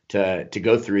here to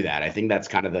go through that. I think that's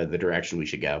kind of the direction we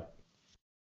should go.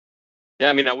 Yeah,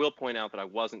 I mean, I will point out that I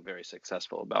wasn't very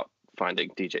successful about finding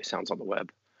DJ sounds on the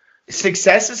web.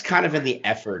 Success is kind of in the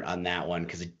effort on that one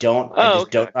because I don't know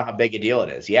how big a deal it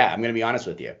is. Yeah, I'm going to be honest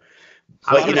with you.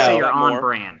 But, I was going to say you're on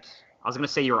brand. I was going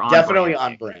to say you're on definitely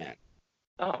on brand.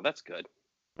 Oh, that's good.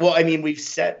 Well, I mean, we've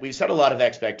set a lot of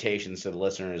expectations to the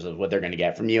listeners of what they're going to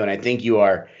get from you, and I think you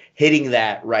are hitting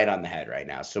that right on the head right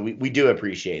now. So we do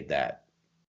appreciate that.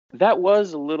 That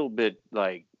was a little bit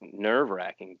like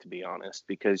nerve-wracking, to be honest,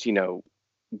 because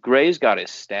Gray's got his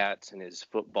stats and his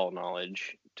football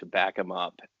knowledge to back him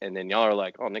up, and then y'all are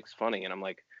like, "Oh, Nick's funny," and I'm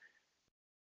like,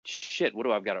 "Shit, what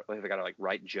do I've got to like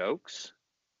write jokes?"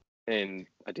 And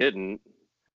I didn't.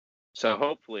 So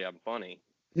hopefully I'm funny.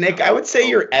 Nick, I would say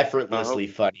you're effortlessly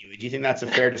funny. Do you think that's a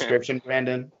fair description,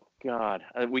 Brandon? God,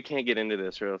 we can't get into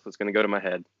this, or else it's going to go to my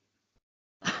head,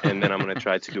 and then I'm going to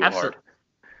try to do it hard.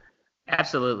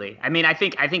 Absolutely. I mean, I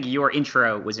think your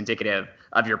intro was indicative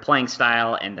of your playing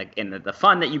style and the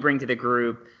fun that you bring to the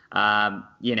group. So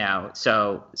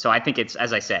I think it's,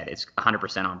 as I said, it's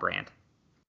 100% on brand.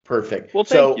 Perfect. Well,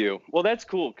 thank you. Well, that's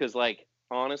cool because,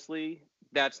 honestly,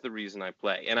 that's the reason I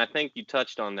play. And I think you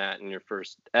touched on that in your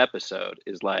first episode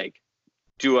is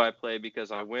do I play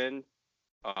because I win?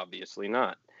 Obviously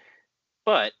not.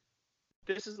 But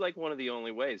this is one of the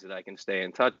only ways that I can stay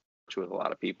in touch with a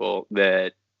lot of people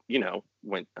that, I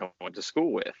went to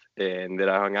school with and that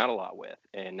I hung out a lot with.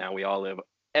 And now we all live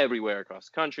everywhere across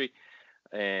the country.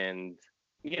 And,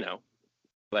 I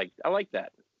like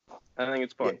that. I think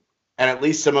it's fun. Yeah. And at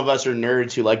least some of us are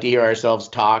nerds who like to hear ourselves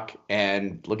talk,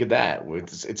 and look at that.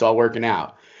 It's all working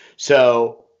out.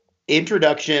 So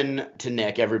introduction to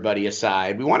Nick, everybody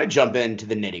aside, we want to jump into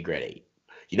the nitty gritty.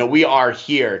 We are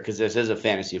here because this is a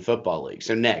fantasy football league.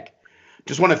 So Nick,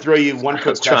 just want to throw you one quick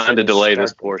question. I was trying to delay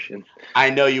this portion.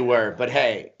 I know you were, but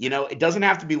hey, it doesn't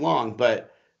have to be long,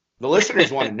 but the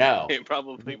listeners want to know. It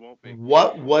probably won't be.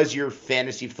 What was your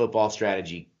fantasy football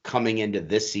strategy coming into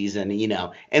this season,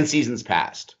 and seasons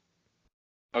past?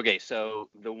 Okay, so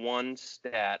the one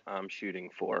stat I'm shooting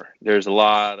for, there's a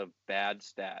lot of bad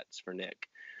stats for Nick,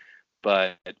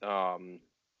 but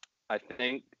I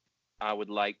think I would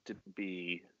like to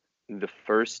be the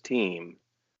first team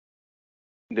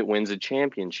that wins a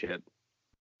championship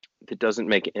that doesn't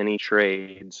make any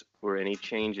trades or any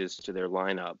changes to their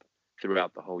lineup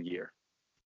throughout the whole year.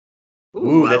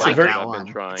 Ooh, that's like a very, that one.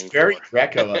 It's very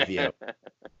Greco of you.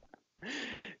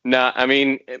 No, I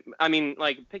mean,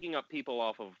 picking up people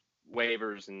off of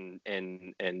waivers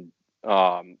and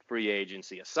free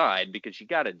agency aside, because you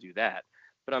got to do that.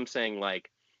 But I'm saying, I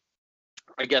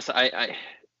guess I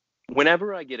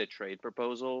whenever I get a trade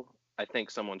proposal, I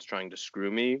think someone's trying to screw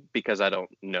me because I don't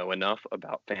know enough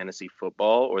about fantasy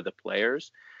football or the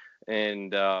players,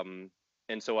 and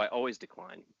so I always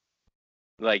decline.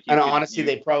 Honestly,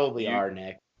 they probably are,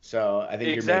 Nick. So I think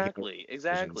exactly.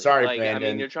 Sorry, Brandon. I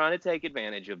mean, you're trying to take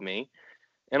advantage of me,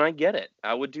 and I get it.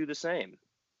 I would do the same.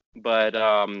 But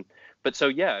so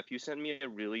yeah, if you send me a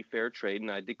really fair trade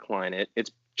and I decline it, it's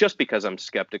just because I'm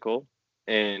skeptical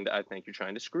and I think you're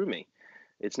trying to screw me.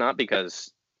 It's not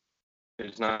because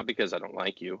I don't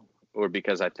like you or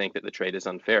because I think that the trade is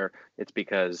unfair. It's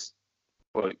because,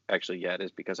 well, actually, yeah, it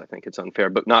is because I think it's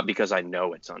unfair, but not because I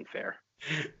know it's unfair.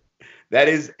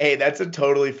 That's a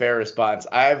totally fair response.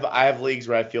 I have leagues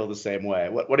where I feel the same way.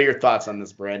 What are your thoughts on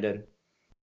this, Brandon?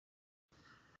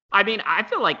 I mean, I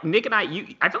feel like Nick and I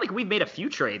feel like we've made a few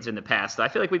trades in the past. I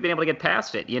feel like we've been able to get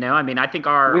past it. I mean, I think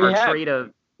our trade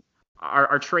of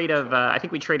I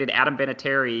think we traded Adam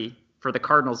Vinatieri for the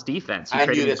Cardinals defense. I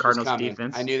knew this was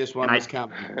coming. I knew this one was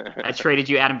coming. I traded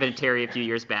you Adam Vinatieri a few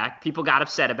years back. People got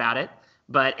upset about it,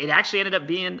 but it actually ended up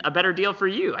being a better deal for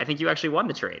you. I think you actually won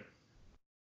the trade.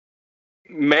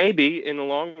 Maybe in the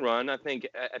long run, I think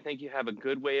you have a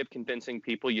good way of convincing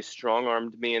people. You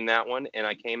strong-armed me in that one, and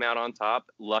I came out on top,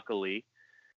 luckily.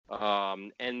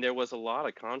 And there was a lot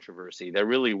of controversy. There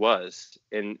really was,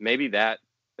 and maybe that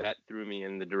threw me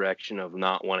in the direction of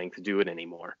not wanting to do it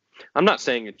anymore. I'm not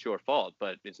saying it's your fault,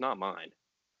 but it's not mine.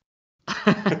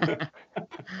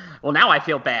 Well, now I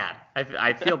feel bad.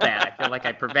 I feel bad. I feel like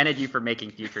I prevented you from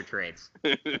making future trades.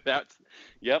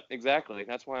 Yep, exactly.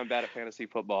 That's why I'm bad at fantasy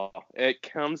football. It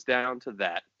comes down to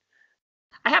that.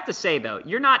 I have to say, though,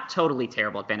 you're not totally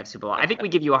terrible at fantasy football. I think we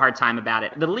give you a hard time about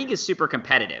it. The league is super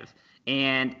competitive.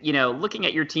 And, looking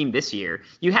at your team this year,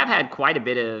 you have had quite a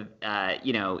bit of,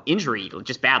 injury,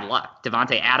 just bad luck.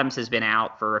 Devontae Adams has been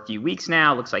out for a few weeks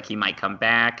now. Looks like he might come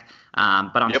back.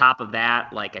 But on top of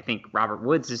that, I think Robert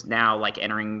Woods is now,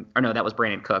 entering – or no, that was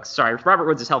Brandon Cooks. Sorry, Robert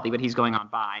Woods is healthy, but he's going on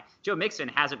bye. Joe Mixon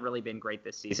hasn't really been great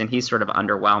this season. He's sort of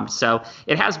underwhelmed. So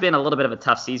it has been a little bit of a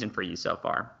tough season for you so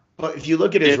far. But if you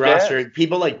look at his roster,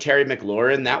 people like Terry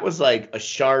McLaurin, that was like a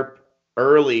sharp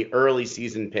early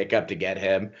season pickup to get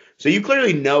him. So you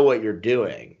clearly know what you're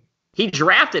doing. He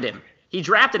drafted him.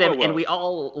 And we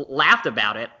all laughed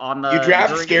about it on the. You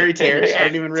drafted Scary Terry? I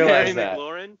didn't even realize Terry that.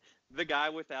 McLaurin, the guy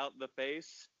without the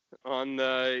face on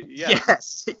the.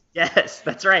 Yes,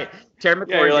 that's right. Terry McLaurin.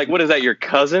 Yeah, you're like, what is that? Your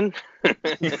cousin?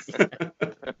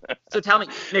 So tell me,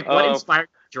 Nick, what inspired you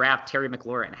to draft Terry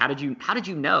McLaurin? How did you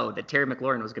know that Terry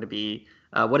McLaurin was going to be?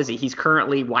 What is he? He's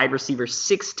currently wide receiver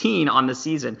 16 on the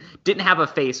season. Didn't have a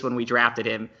face when we drafted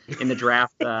him in the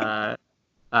draft widget.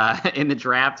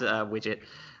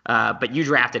 But you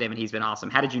drafted him and he's been awesome.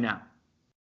 How did you know?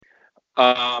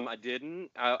 I didn't.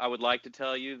 I would like to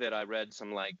tell you that I read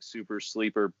some super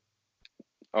sleeper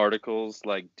articles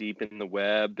deep in the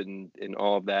web and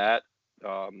all of that.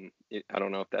 I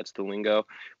don't know if that's the lingo,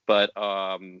 but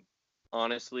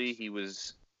honestly, he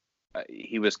was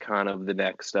kind of the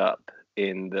next up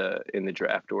in the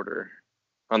draft order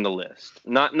on the list.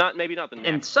 Maybe not the next.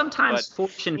 And sometimes but,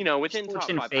 fortune within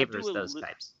fortune top 5, favors those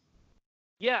types.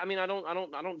 Yeah, I mean, I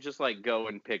don't just go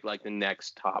and pick the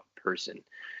next top person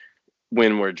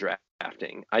when we're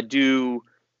drafting. I do.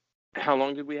 How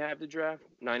long did we have to draft?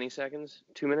 90 seconds?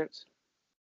 2 minutes?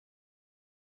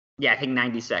 Yeah, I think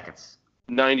 90 seconds.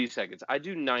 90 seconds. I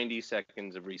do 90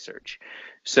 seconds of research.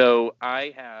 So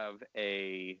I have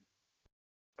a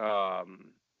I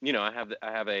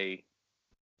have a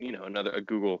a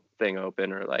Google thing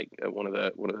open, or one of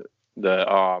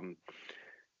the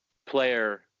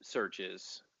player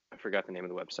searches. I forgot the name of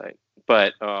the website,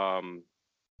 but I'm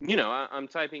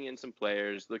typing in some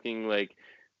players, looking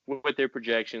what their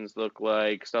projections look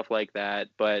like, stuff like that.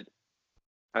 But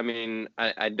I mean,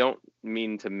 I don't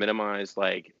mean to minimize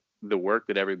the work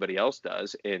that everybody else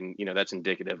does, and that's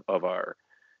indicative of our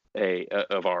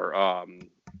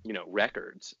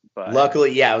records. But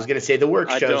luckily, yeah, I was gonna say the work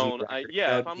shows. Don't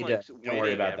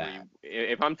worry about that.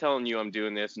 If I'm telling you I'm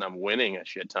doing this and I'm winning a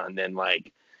shit ton, then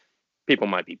people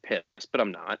might be pissed, but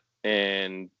I'm not,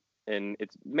 and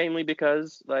it's mainly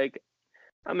because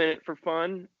I'm in it for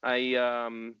fun.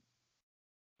 I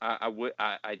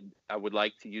would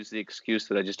like to use the excuse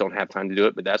that I just don't have time to do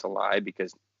it, but that's a lie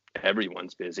because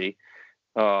everyone's busy.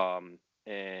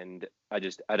 And I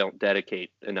don't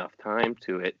dedicate enough time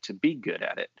to it to be good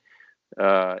at it.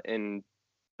 And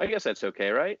I guess that's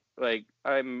okay, right?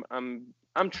 I'm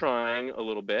trying a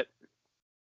little bit.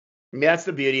 I mean, that's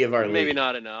the beauty of our league. Maybe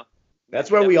not enough. That's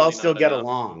where we all still get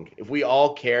along. If we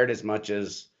all cared as much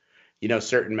as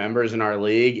certain members in our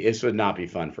league, this would not be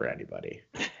fun for anybody.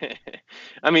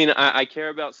 I mean, I care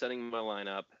about setting my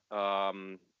lineup.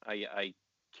 I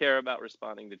care about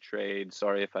responding to trades.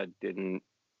 Sorry if I didn't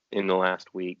in the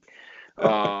last week.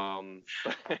 But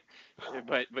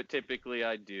typically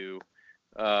I do.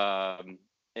 And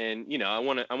I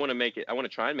want to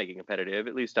try and make it competitive.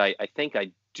 At least I think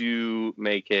I do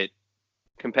make it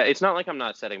competitive. It's not like I'm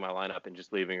not setting my lineup and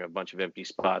just leaving a bunch of empty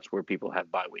spots where people have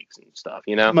bye weeks and stuff,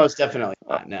 Most definitely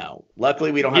not. No.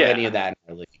 Luckily we don't have any of that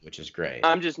in our league, which is great.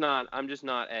 I'm just not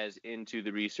as into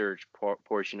the research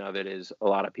portion of it as a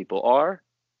lot of people are.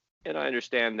 And I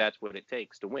understand that's what it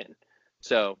takes to win.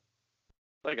 So,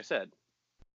 like I said,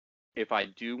 if I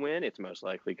do win, it's most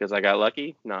likely because I got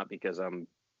lucky, not because I'm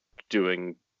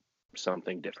doing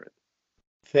something different.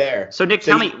 Fair. So Nick,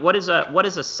 tell me, what is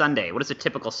a Sunday? What is a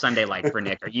typical Sunday like for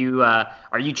Nick? Are you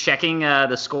checking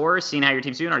the scores, seeing how your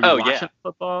team's doing? Are you watching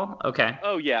football? Okay.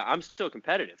 Oh yeah, I'm still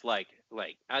competitive.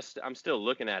 I'm still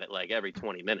looking at it every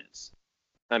 20 minutes.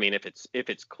 I mean, if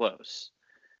it's close.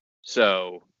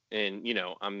 So, and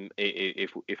I'm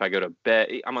if I go to bed,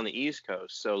 I'm on the East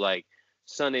Coast, so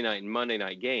Sunday night and Monday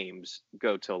night games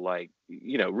go till like,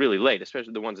 really late,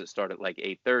 especially the ones that start at like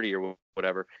 8:30 or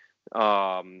whatever.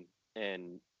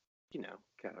 And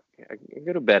I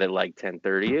go to bed at like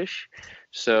 10:30ish.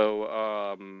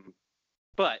 So,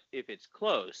 but if it's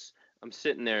close, I'm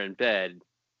sitting there in bed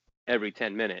every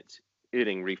 10 minutes,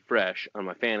 hitting refresh on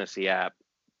my fantasy app,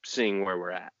 seeing where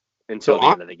we're at until the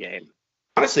end of the game.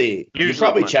 Honestly, you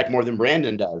probably check more than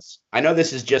Brandon does. I know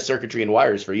this is just circuitry and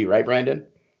wires for you, right, Brandon?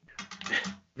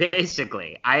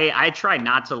 Basically, I try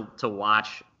not to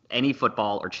watch any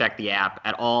football or check the app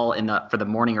at all for the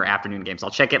morning or afternoon games. I'll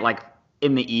check it like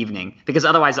in the evening, because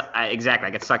otherwise, I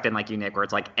get sucked in like you, Nick, where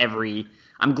it's like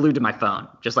I'm glued to my phone,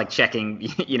 just like checking,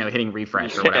 hitting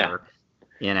refresh or whatever,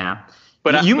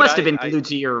 But you must have been glued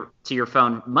to your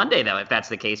phone Monday, though, if that's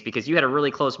the case, because you had a really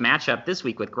close matchup this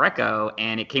week with Greco,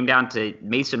 and it came down to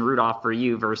Mason Rudolph for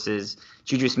you versus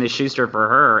Juju Smith-Schuster for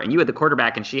her, and you had the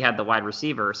quarterback and she had the wide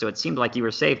receiver, so it seemed like you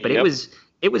were safe. But it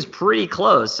was pretty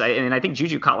close, and I think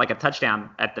Juju caught like a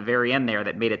touchdown at the very end there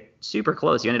that made it super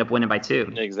close. You ended up winning by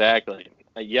 2. Exactly.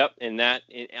 Yep, and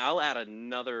I'll add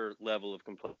another level of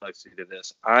complexity to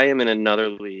this. I am in another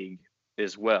league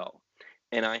as well,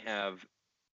 and I have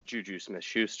Juju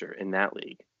Smith-Schuster in that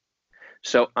league.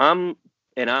 So and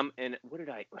what did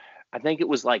I think it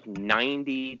was like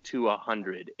 90 to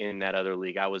 100 in that other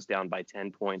league. I was down by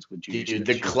 10 points with Juju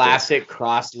Smith-Schuster. The classic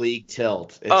cross league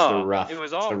tilt. It's the rough. It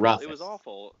was awful. It was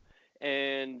awful.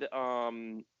 And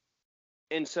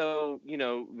so,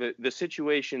 the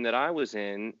situation that I was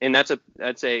in, and that's a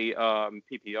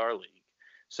PPR league.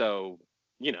 So,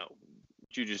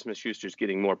 Juju Smith-Schuster's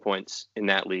getting more points in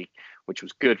that league, which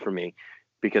was good for me,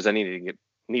 because I needed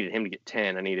him to get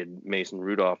 10. I needed Mason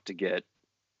Rudolph to get,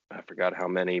 I forgot how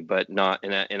many, but not,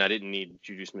 and I didn't need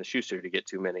Juju Smith-Schuster to get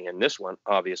too many in this one,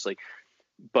 obviously.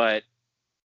 But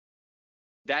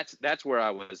that's where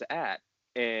I was at,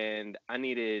 and I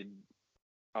needed,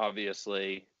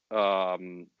 obviously,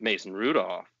 Mason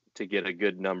Rudolph to get a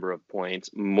good number of points,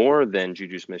 more than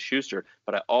Juju Smith-Schuster,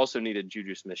 but I also needed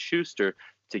Juju Smith-Schuster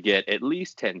to get at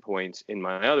least 10 points in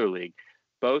my other league.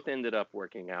 Both ended up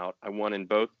working out. I won in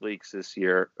both leagues this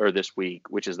week,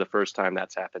 which is the first time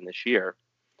that's happened this year,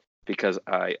 because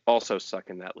I also suck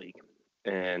in that league,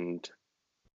 and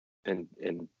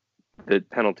the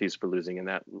penalties for losing in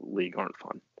that league aren't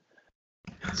fun.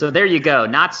 So there you go.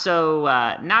 Not such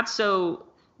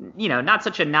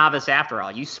a novice after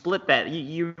all. You split that.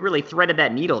 You really threaded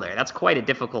that needle there. That's quite a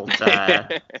difficult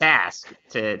task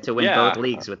to win both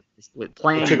leagues with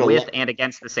playing with and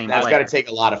against the same player. That's got to take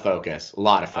a lot of focus. A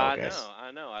lot of focus. I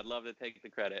know. I'd love to take the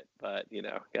credit, but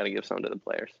got to give some to the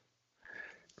players.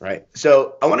 Right.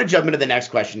 So I want to jump into the next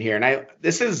question here, and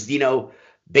this is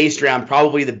based around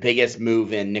probably the biggest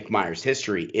move in Nick Meyer's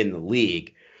history in the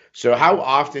league. So how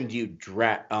often do you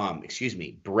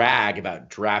brag about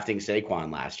drafting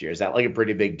Saquon last year? Is that like a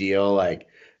pretty big deal? Like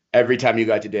every time you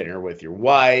got to dinner with your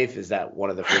wife, is that one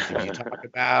of the first things you talk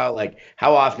about? Like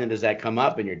how often does that come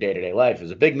up in your day-to-day life? It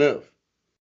was a big move.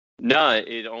 No,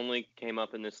 it only came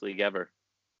up in this league ever.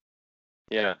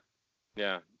 Yeah.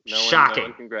 Shocking. No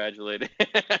one congratulated.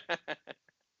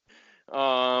 No,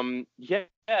 I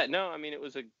mean, it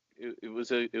was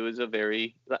a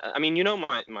very, I mean,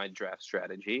 my draft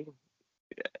strategy,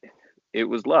 it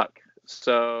was luck.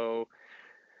 So,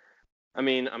 I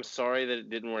mean, I'm sorry that it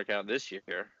didn't work out this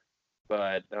year,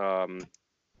 but I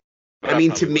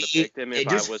mean, to me, picked him if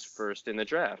I was first in the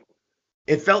draft.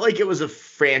 It felt like it was a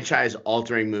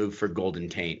franchise-altering move for Golden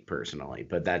Taint, personally,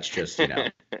 but that's just,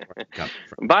 where it comes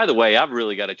from. By the way, I've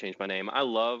really got to change my name. I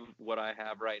love what I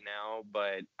have right now,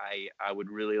 but I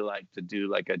would really like to do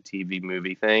like a TV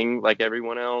movie thing like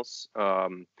everyone else.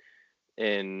 And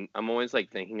I'm always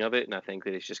like thinking of it, and I think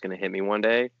that it's just going to hit me one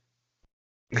day.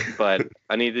 But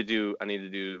I need to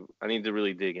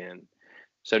really dig in.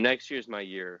 So next year's my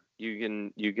year.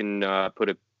 You can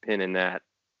put a pin in that,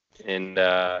 and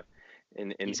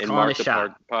mark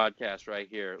the podcast right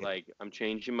here. Like, I'm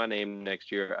changing my name next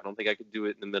year. I don't think I could do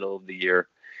it in the middle of the year.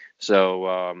 So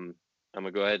I'm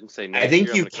gonna go ahead and say next I think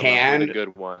year you I'm gonna come up can, with a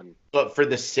good one. But for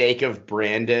the sake of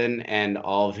Brandon and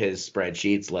all of his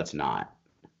spreadsheets, let's not.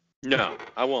 No,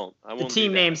 I won't. The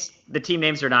team names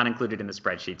are not included in the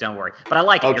spreadsheet. Don't worry. But I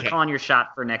like it. Okay. You're calling your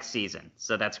shot for next season,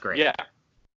 so that's great. Yeah.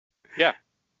 Yep.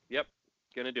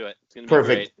 Gonna do it. It's gonna be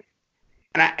perfect. Great.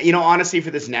 And honestly, for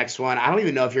this next one, I don't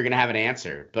even know if you're going to have an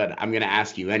answer, but I'm going to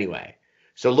ask you anyway.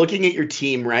 So looking at your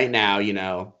team right now,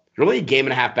 you're only a game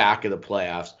and a half back of the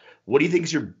playoffs. What do you think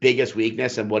is your biggest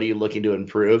weakness, and what are you looking to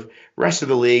improve? Rest of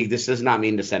the league, this does not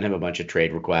mean to send him a bunch of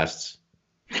trade requests.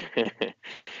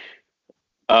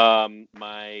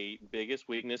 My biggest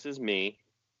weakness is me.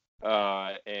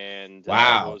 And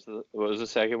Wow. what was the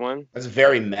second one? That's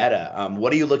very meta.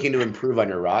 What are you looking to improve on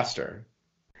your roster?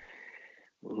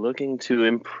 Looking to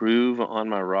improve on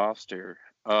my roster.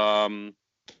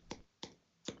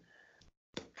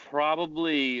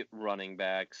 Probably running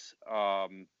backs.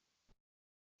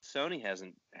 Sony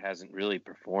hasn't really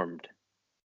performed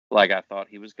like I thought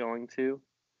he was going to.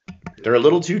 They're a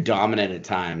little too dominant at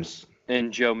times.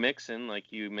 And Joe Mixon,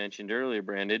 like you mentioned earlier,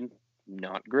 Brandon,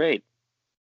 not great.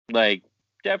 Like,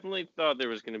 definitely thought there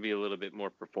was going to be a little bit more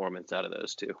performance out of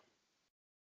those two.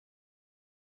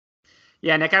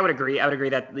 Yeah, Nick, I would agree. I would agree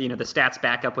that the stats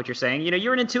back up what you're saying.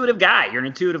 You're an intuitive guy. You're an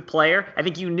intuitive player. I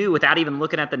think you knew without even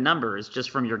looking at the numbers,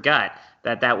 just from your gut,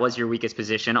 that was your weakest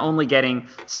position. Only getting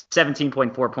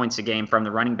 17.4 points a game from the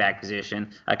running back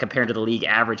position compared to the league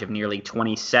average of nearly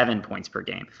 27 points per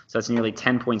game. So that's nearly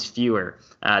 10 points fewer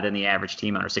than the average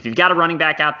team owner. So if you've got a running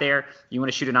back out there, you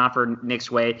want to shoot an offer Nick's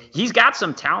way. He's got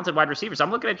some talented wide receivers. I'm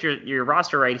looking at your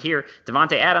roster right here: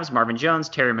 Devontae Adams, Marvin Jones,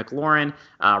 Terry McLaurin,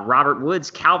 Robert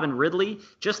Woods, Calvin Ridley.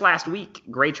 Just last week,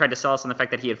 Gray tried to sell us on the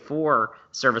fact that he had 4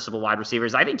 serviceable wide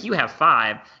receivers. I think you have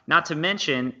 5. Not to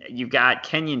mention, you've got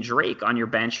Kenyon Drake on your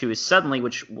bench, who is suddenly,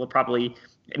 which we'll probably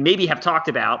maybe have talked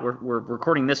about. We're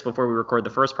recording this before we record the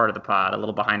first part of the pod, a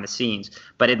little behind the scenes.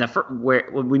 But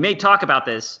we may talk about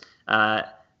this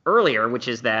earlier, which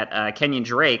is that Kenyon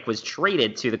Drake was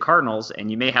traded to the Cardinals, and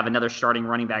you may have another starting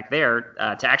running back there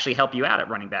to actually help you out at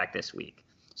running back this week.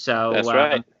 So that's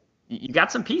right. You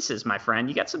got some pieces, my friend.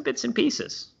 You got some bits and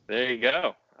pieces. There you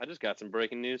go. I just got some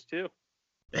breaking news too.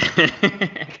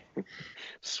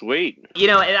 Sweet.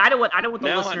 And I don't want the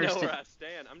now listeners I know to. where I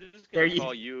stand. I'm just going to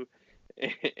call you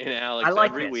and Alex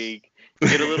every this. week.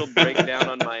 Get a little breakdown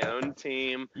on my own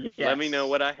team. Yes. Let me know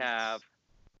what I have,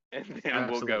 and then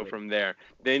Absolutely. we'll go from there.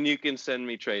 Then you can send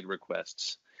me trade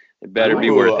requests. It better be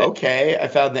worth it. Okay, I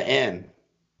found the N.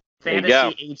 Fantasy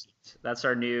agent. That's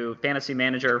our new fantasy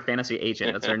manager, fantasy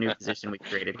agent. That's our new position we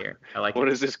created here. I like What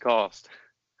it. does this cost?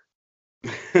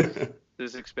 Is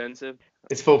this expensive?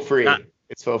 It's for free.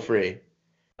 It's for free.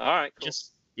 All right, cool.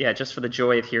 Just for the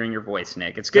joy of hearing your voice,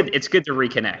 Nick. It's good. It's good to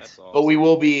reconnect. Awesome. But we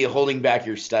will be holding back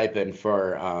your stipend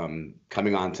for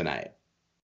coming on tonight.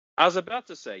 I was about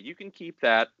to say, you can keep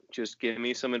that. Just give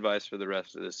me some advice for the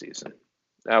rest of the season.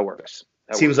 That works.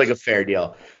 Seems like a fair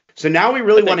deal. So now we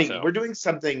really want to. so. We're doing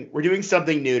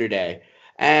something new today.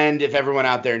 And if everyone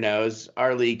out there knows,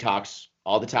 our league talks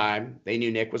all the time. They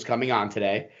knew Nick was coming on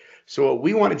today. So what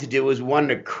we wanted to do was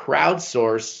wanted to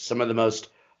crowdsource some of the most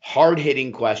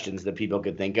hard-hitting questions that people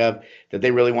could think of that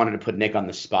they really wanted to put Nick on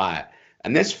the spot.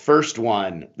 And this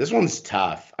one's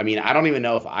tough. I mean, I don't even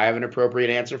know if I have an appropriate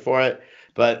answer for it,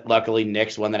 but luckily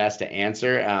Nick's one that has to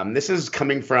answer. This is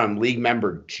coming from league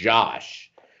member Josh.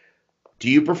 Do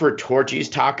you prefer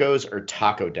Torchy's tacos or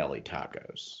Taco Deli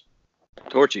tacos?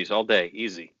 Torchies all day,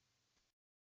 easy.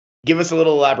 Give us a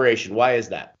little elaboration. Why is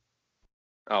that?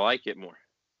 I like it more.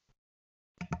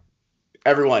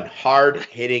 Everyone,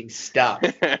 hard-hitting stuff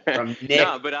from Nick.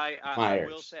 No, but I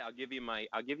Myers. will say I'll give you my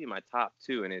top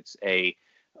 2, and it's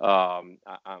I'm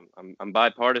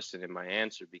bipartisan in my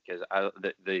answer because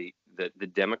the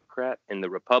Democrat and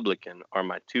the Republican are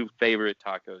my 2 favorite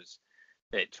tacos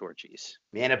at Torchy's.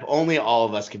 Man, if only all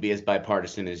of us could be as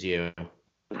bipartisan as you.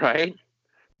 Right.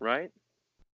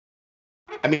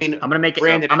 I mean, I'm gonna make it.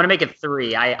 Brandon, I'm gonna make it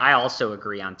 3. I also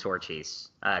agree on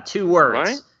Torchy's. 2 words.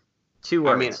 Right? 2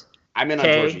 words. I mean, I'm in on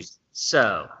Okay, Torchy's.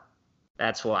 So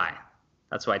that's why.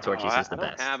 That's why Torchy's is the I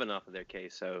best. don't have enough of their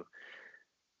queso.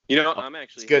 I'm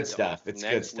actually It's good headed stuff. off It's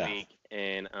next good stuff. week,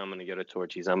 and I'm gonna go to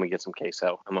Torchy's. I'm gonna get some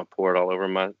queso. I'm gonna pour it all over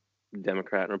my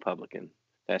Democrat and Republican.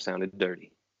 That sounded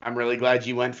dirty. I'm really glad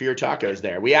you went for your tacos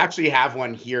there. We actually have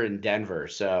one here in Denver,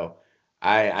 so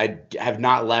I have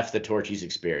not left the Torchy's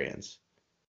experience.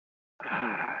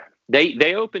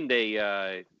 They opened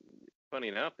a funny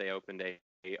enough, they opened a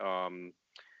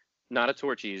not a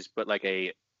Torchy's, but like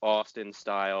a Austin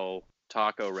style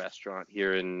taco restaurant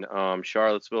here in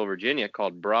Charlottesville, Virginia,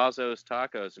 called Brazos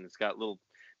Tacos, and it's got little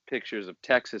pictures of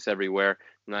Texas everywhere.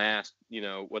 And I asked,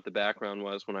 what the background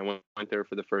was when I went there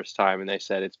for the first time, and they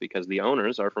said it's because the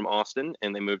owners are from Austin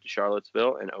and they moved to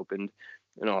Charlottesville and opened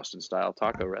an Austin style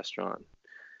taco restaurant.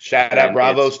 Shout out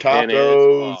Bravos Tacos. And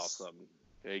it's awesome.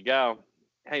 There you go.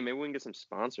 Hey, maybe we can get some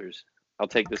sponsors. I'll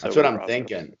take this. That's over what to I'm Brazos.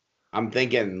 thinking. I'm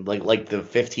thinking like the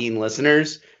 15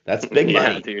 listeners. That's big Yeah,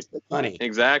 money. dude. That's big money.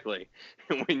 Exactly.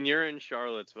 When you're in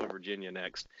Charlottesville, Virginia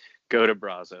next, go to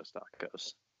Brazos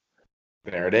Tacos.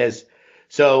 There it is.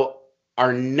 So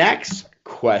our next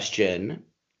question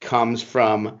comes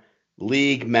from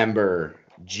league member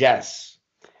Jess.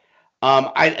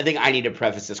 I think I need to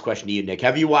preface this question to you, Nick.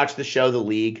 Have you watched the show The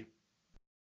League?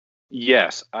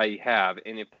 Yes, I have.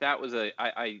 And if that was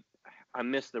I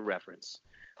missed the reference.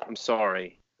 I'm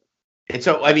sorry. And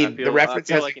so, I mean, the I reference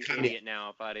feel hasn't like an come idiot now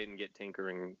if I didn't get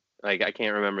tinkering. Like, I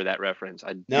can't remember that reference.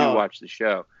 I do No. watch the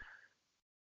show.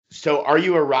 So, are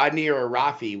you a Rodney or a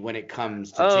Rafi when it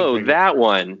comes to Oh, tinkering? that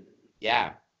one.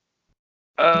 Yeah.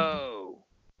 Oh.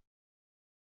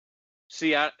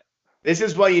 See, This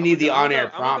is why you need the on-air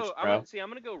I'm gonna prompts, go, bro. I'm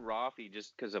gonna go Rafi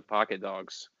just because of Pocket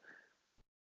Dogs.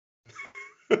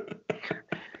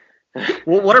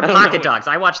 Well, what are I don't pocket know. dogs?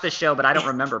 I watched this show, but I don't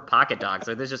remember pocket dogs.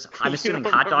 Are there just? I'm You assuming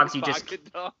don't hot remember dogs you just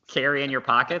Pocket Dogs? carry in your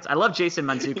pockets. I love Jason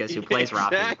Mantzoukas who plays Rafi.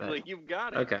 Exactly. You've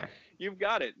got it. Okay. You've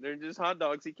got it. They're just hot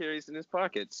dogs he carries in his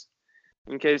pockets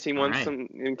in case he wants right. some,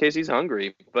 in case he's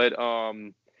hungry. But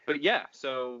yeah.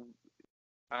 So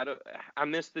I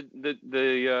missed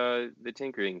the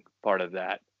tinkering part of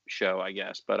that show, I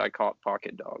guess. But I caught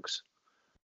Pocket Dogs.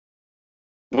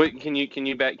 What can you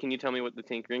tell me what the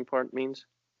tinkering part means?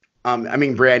 I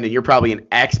mean, Brandon, you're probably an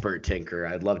expert tinker.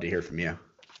 I'd love to hear from you.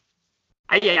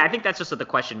 I think that's just what the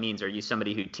question means. Are you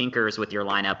somebody who tinkers with your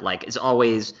lineup, like is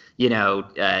always,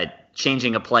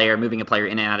 changing a player, moving a player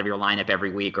in and out of your lineup every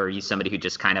week, or are you somebody who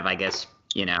just kind of, I guess,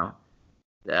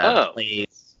 plays?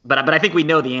 But I think we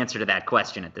know the answer to that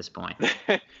question at this point.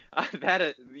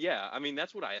 Yeah, I mean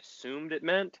that's what I assumed it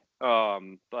meant.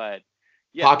 But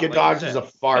yeah, Pocket like Dogs said, is a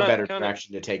far better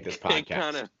direction to take this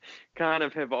podcast. Kind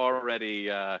of have already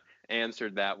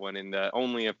answered that one in the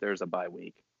only if there's a bye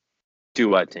week.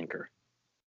 Do I tinker?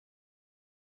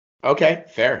 Okay,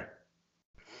 fair.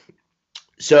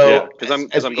 So, because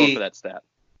I'm going for that stat.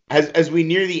 As we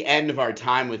near the end of our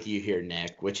time with you here,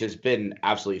 Nick, which has been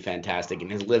absolutely fantastic and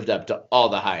has lived up to all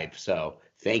the hype. So,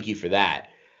 thank you for that.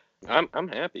 I'm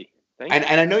happy. Thank you.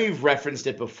 And I know you've referenced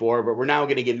it before, but we're now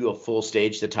going to give you a full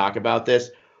stage to talk about this.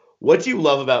 What do you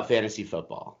love about fantasy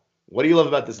football? What do you love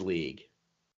about this league?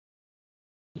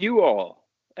 You all,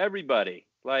 everybody,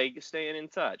 like staying in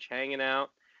touch, hanging out,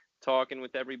 talking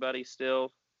with everybody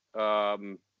still.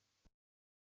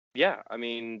 Yeah, I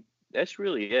mean, that's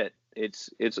really it.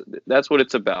 That's what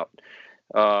it's about.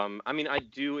 I mean, I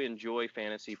do enjoy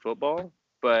fantasy football,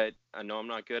 but I know I'm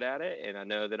not good at it, and I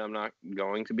know that I'm not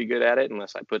going to be good at it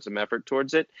unless I put some effort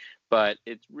towards it. But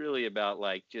it's really about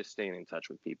like just staying in touch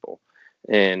with people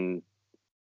and,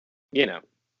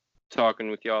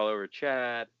 talking with y'all over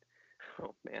chat.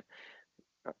 Oh man,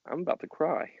 I'm about to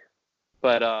cry.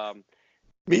 But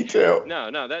Me too. No,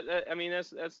 I mean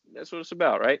that's what it's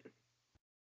about, right?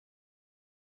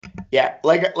 Yeah,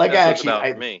 like That's I about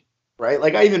actually, for me. right?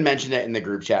 Like I even mentioned it in the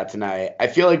group chat tonight. I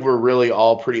feel like we're really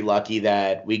all pretty lucky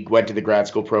that we went to the grad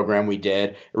school program we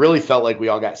did. It really felt like we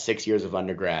all got 6 years of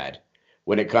undergrad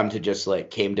when it came to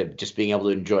just being able to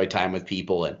enjoy time with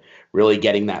people and really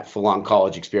getting that full on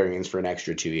college experience for an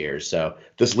extra 2 years. So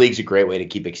this league's a great way to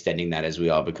keep extending that as we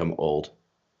all become old.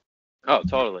 Oh,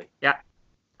 totally. Yeah,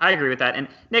 I agree with that. And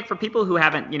Nick, for people who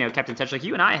haven't, kept in touch, like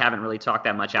you and I haven't really talked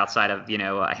that much outside of,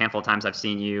 a handful of times I've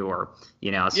seen you or,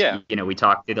 we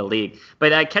talked through the league.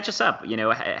 But catch us up.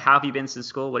 How have you been since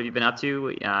school? What have you been up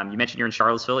to? You mentioned you're in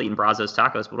Charlottesville eating Brazos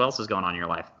tacos. But what else is going on in your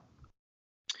life?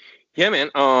 Yeah,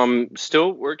 man.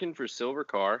 Still working for Silver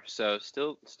Car, so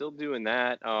still doing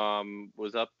that.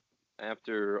 Was up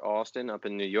after Austin, up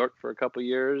in New York for a couple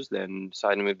years, then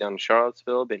decided to move down to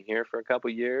Charlottesville. Been here for a couple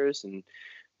years, and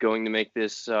going to make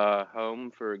this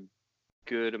home for a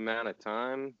good amount of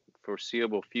time,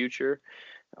 foreseeable future.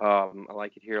 I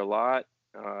like it here a lot.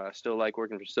 Still like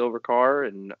working for Silver Car,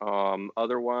 and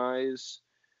otherwise,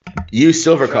 Use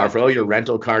Silver Car for all your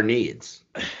rental car needs.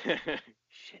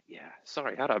 Shit, yeah.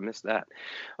 Sorry, how did I miss that?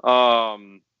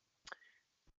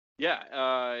 Yeah,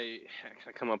 I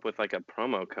come up with like a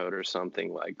promo code or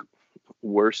something like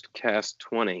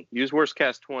WorstCast20. Use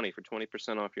WorstCast20 for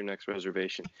 20% off your next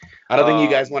reservation. I don't think you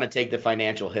guys want to take the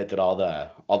financial hit that all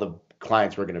the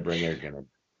clients we're going to bring are going to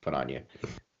put on you.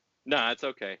 No, it's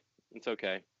okay. It's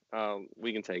okay.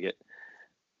 We can take it.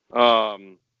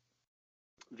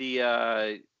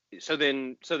 So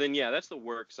then, yeah, that's the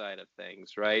work side of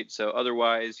things, right? So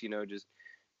otherwise, just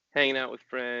hanging out with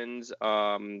friends.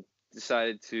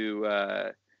 Decided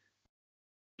to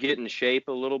get in shape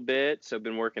a little bit. So I've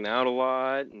been working out a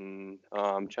lot and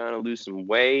trying to lose some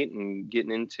weight and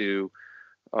getting into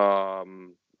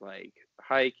like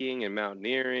hiking and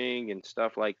mountaineering and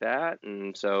stuff like that.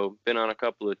 And so been on a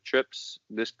couple of trips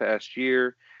this past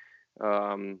year,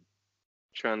 trying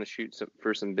to shoot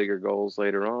for some bigger goals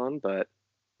later on. But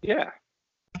yeah,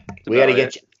 we got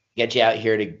to get you out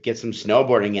here to get some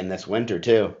snowboarding in this winter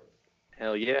too.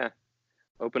 Hell yeah.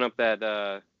 Open up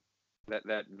that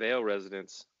Vail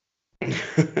residence.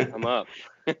 I'm up.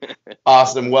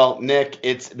 Awesome. Well, Nick,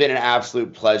 it's been an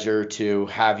absolute pleasure to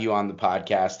have you on the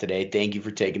podcast today. Thank you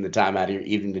for taking the time out of your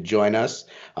evening to join us.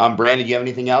 Brandon, do you have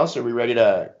anything else? Are we ready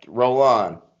to roll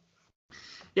on?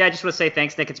 Yeah, I just want to say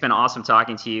thanks, Nick. It's been awesome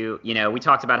talking to you. You know, we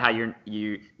talked about how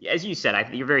you, as you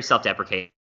said, you're very self-deprecating.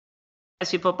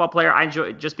 As a football player, I enjoy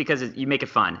it just because you make it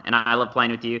fun, and I love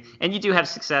playing with you. And you do have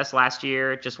success last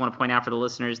year. Just want to point out for the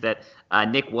listeners that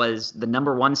Nick was the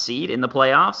number 1 seed in the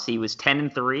playoffs. He was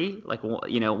 10-3, like,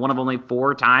 you know, one of only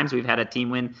 4 times we've had a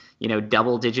team win, you know,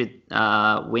 double-digit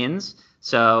wins.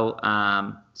 So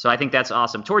I think that's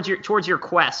awesome. Towards your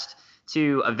quest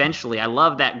to eventually, I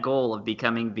love that goal of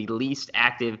becoming the least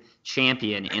active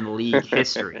champion in league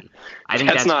history. I think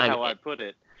that's not how I put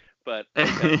it, but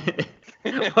okay.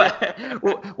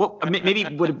 well, maybe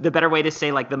would the better way to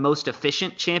say like the most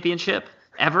efficient championship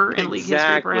ever in league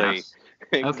history, perhaps?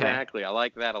 Exactly. Okay. I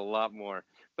like that a lot more.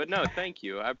 But no, thank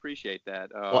you. I appreciate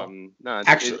that.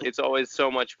 It's always so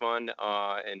much fun,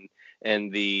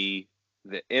 and the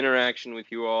interaction with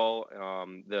you all,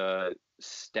 the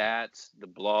stats, the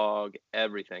blog,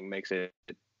 everything makes it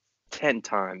 10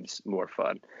 times more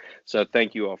fun. So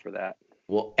thank you all for that.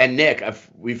 Well, and Nick,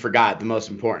 we forgot the most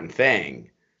important thing.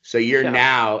 So you're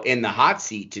now in the hot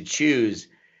seat to choose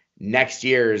next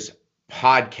year's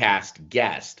podcast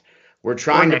guest. We're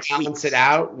trying to balance it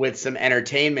out with some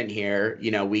entertainment here, you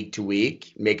know, week to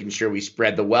week, making sure we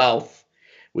spread the wealth.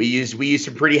 We use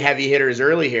some pretty heavy hitters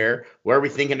early here. Where are we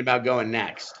thinking about going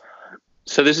next?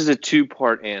 So this is a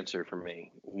 2-part answer for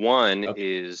me. One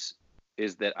is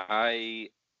that I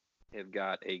have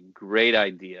got a great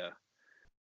idea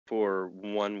for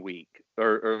 1 week,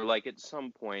 or like at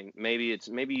some point, maybe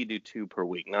you do 2 per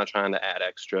week, not trying to add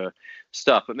extra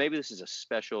stuff, but maybe this is a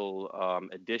special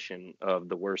edition of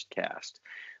the Worst Cast.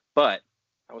 But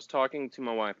I was talking to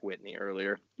my wife Whitney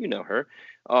earlier, you know her,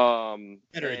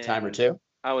 Met her a time or two.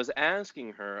 I was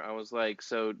asking her, I was like,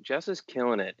 so Jess is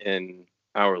killing it in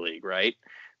our league, right?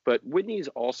 But Whitney's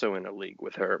also in a league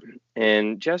with her,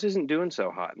 and Jess isn't doing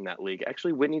so hot in that league.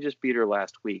 Actually, Whitney just beat her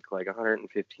last week, like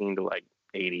 115 to like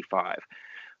 85.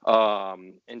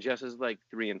 And Jess is like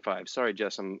 3-5. Sorry,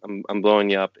 Jess, I'm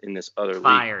blowing you up in this other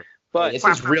league. But this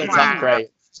is real talk, right?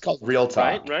 It's called real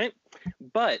talk, right?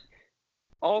 But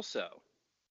also,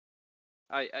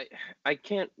 I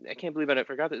can't believe I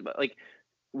forgot this. But like,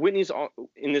 Whitney's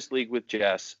in this league with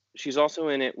Jess. She's also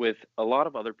in it with a lot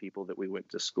of other people that we went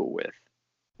to school with.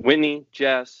 Whitney,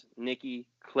 Jess, Nikki,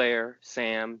 Claire,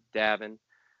 Sam, Davin,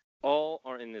 all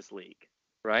are in this league,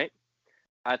 right?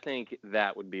 I think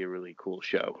that would be a really cool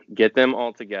show. Get them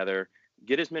all together.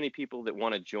 Get as many people that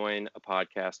want to join a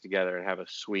podcast together and have a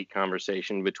sweet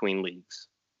conversation between leagues.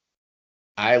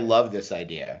 I love this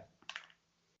idea.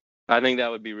 I think that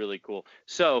would be really cool.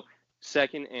 So,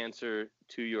 second answer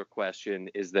to your question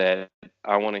is that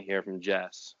I want to hear from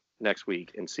Jess next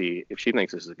week and see if she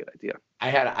thinks this is a good idea. I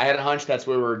had a hunch that's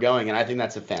where we were going, and I think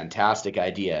that's a fantastic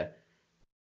idea.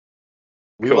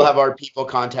 We will have our people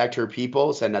contact her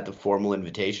people, send out the formal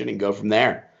invitation, and go from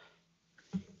there.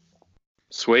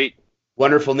 Sweet.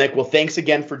 Wonderful, Nick. Well, thanks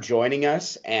again for joining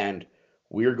us, and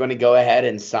we're going to go ahead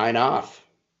and sign off.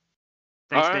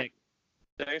 Thanks, Nick.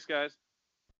 Thanks, guys.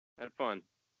 Had fun.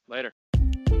 Later.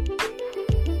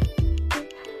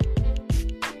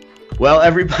 Well,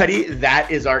 everybody, that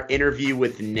is our interview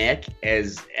with Nick.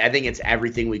 As I think it's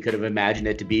everything we could have imagined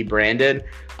it to be. Brandon,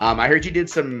 I heard you did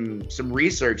some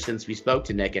research since we spoke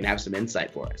to Nick and have some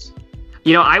insight for us.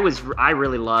 You know, I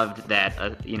really loved that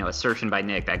assertion by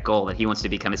Nick, that goal that he wants to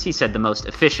become, as he said, the most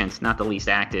efficient, not the least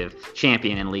active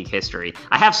champion in league history.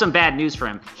 I have some bad news for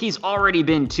him. He's already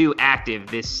been too active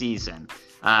this season.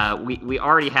 We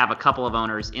already have a couple of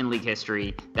owners in league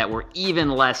history that were even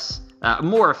less.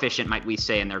 More efficient, might we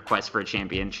say, in their quest for a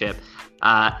championship.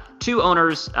 2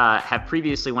 owners have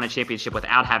previously won a championship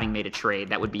without having made a trade.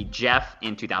 That would be Jeff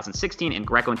in 2016 and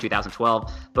Greco in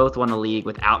 2012. Both won the league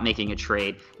without making a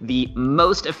trade. The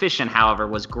most efficient, however,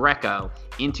 was Greco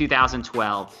in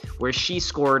 2012, where she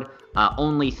scored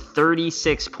only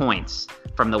 36 points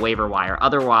from the waiver wire.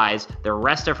 Otherwise, the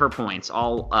rest of her points,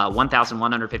 all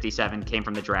 1,157, came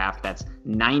from the draft. That's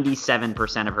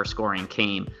 97% of her scoring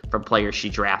came from players she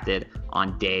drafted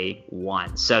on day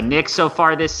 1. So Nick, so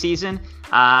far this season,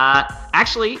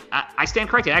 actually, I stand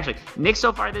corrected. Actually, Nick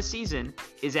so far this season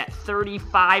is at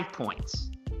 35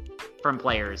 points from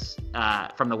players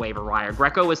from the waiver wire.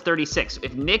 Greco was 36.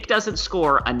 If Nick doesn't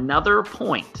score another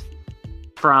point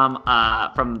from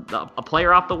a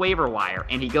player off the waiver wire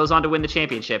and he goes on to win the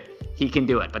championship, he can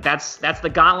do it. But that's the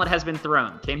gauntlet has been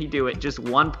thrown. Can he do it? Just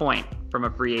 1 point from a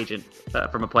free agent,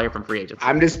 from a player from free agency.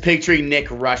 I'm just picturing Nick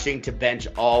rushing to bench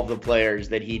all the players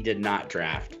that he did not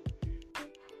draft.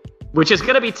 Which is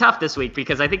going to be tough this week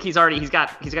because I think he's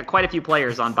got quite a few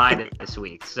players on bye this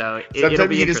week. So it'll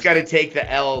be you just got to take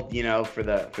the L, for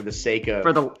the sake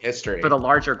of history, for the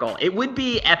larger goal. It would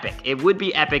be epic. It would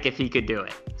be epic if he could do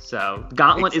it. So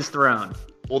gauntlet is thrown.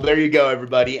 Well, there you go,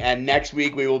 everybody. And next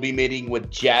week we will be meeting with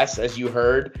Jess, as you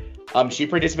heard. She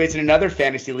participates in another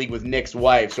fantasy league with Nick's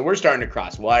wife. So we're starting to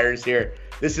cross wires here.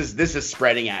 This is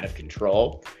spreading out of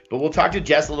control. But we'll talk to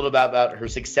Jess a little bit about her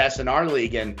success in our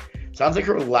league, and sounds like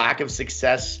her lack of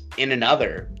success in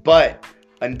another. But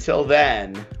until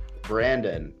then,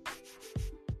 Brandon.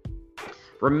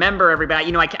 Remember,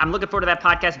 everybody, I'm looking forward to that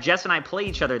podcast. Jess and I play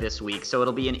each other this week, so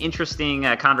it'll be an interesting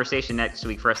conversation next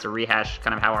week for us to rehash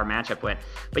kind of how our matchup went.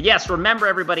 But yes, remember,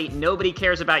 everybody, nobody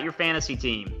cares about your fantasy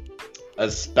team.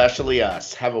 Especially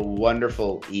us. Have a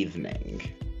wonderful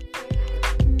evening.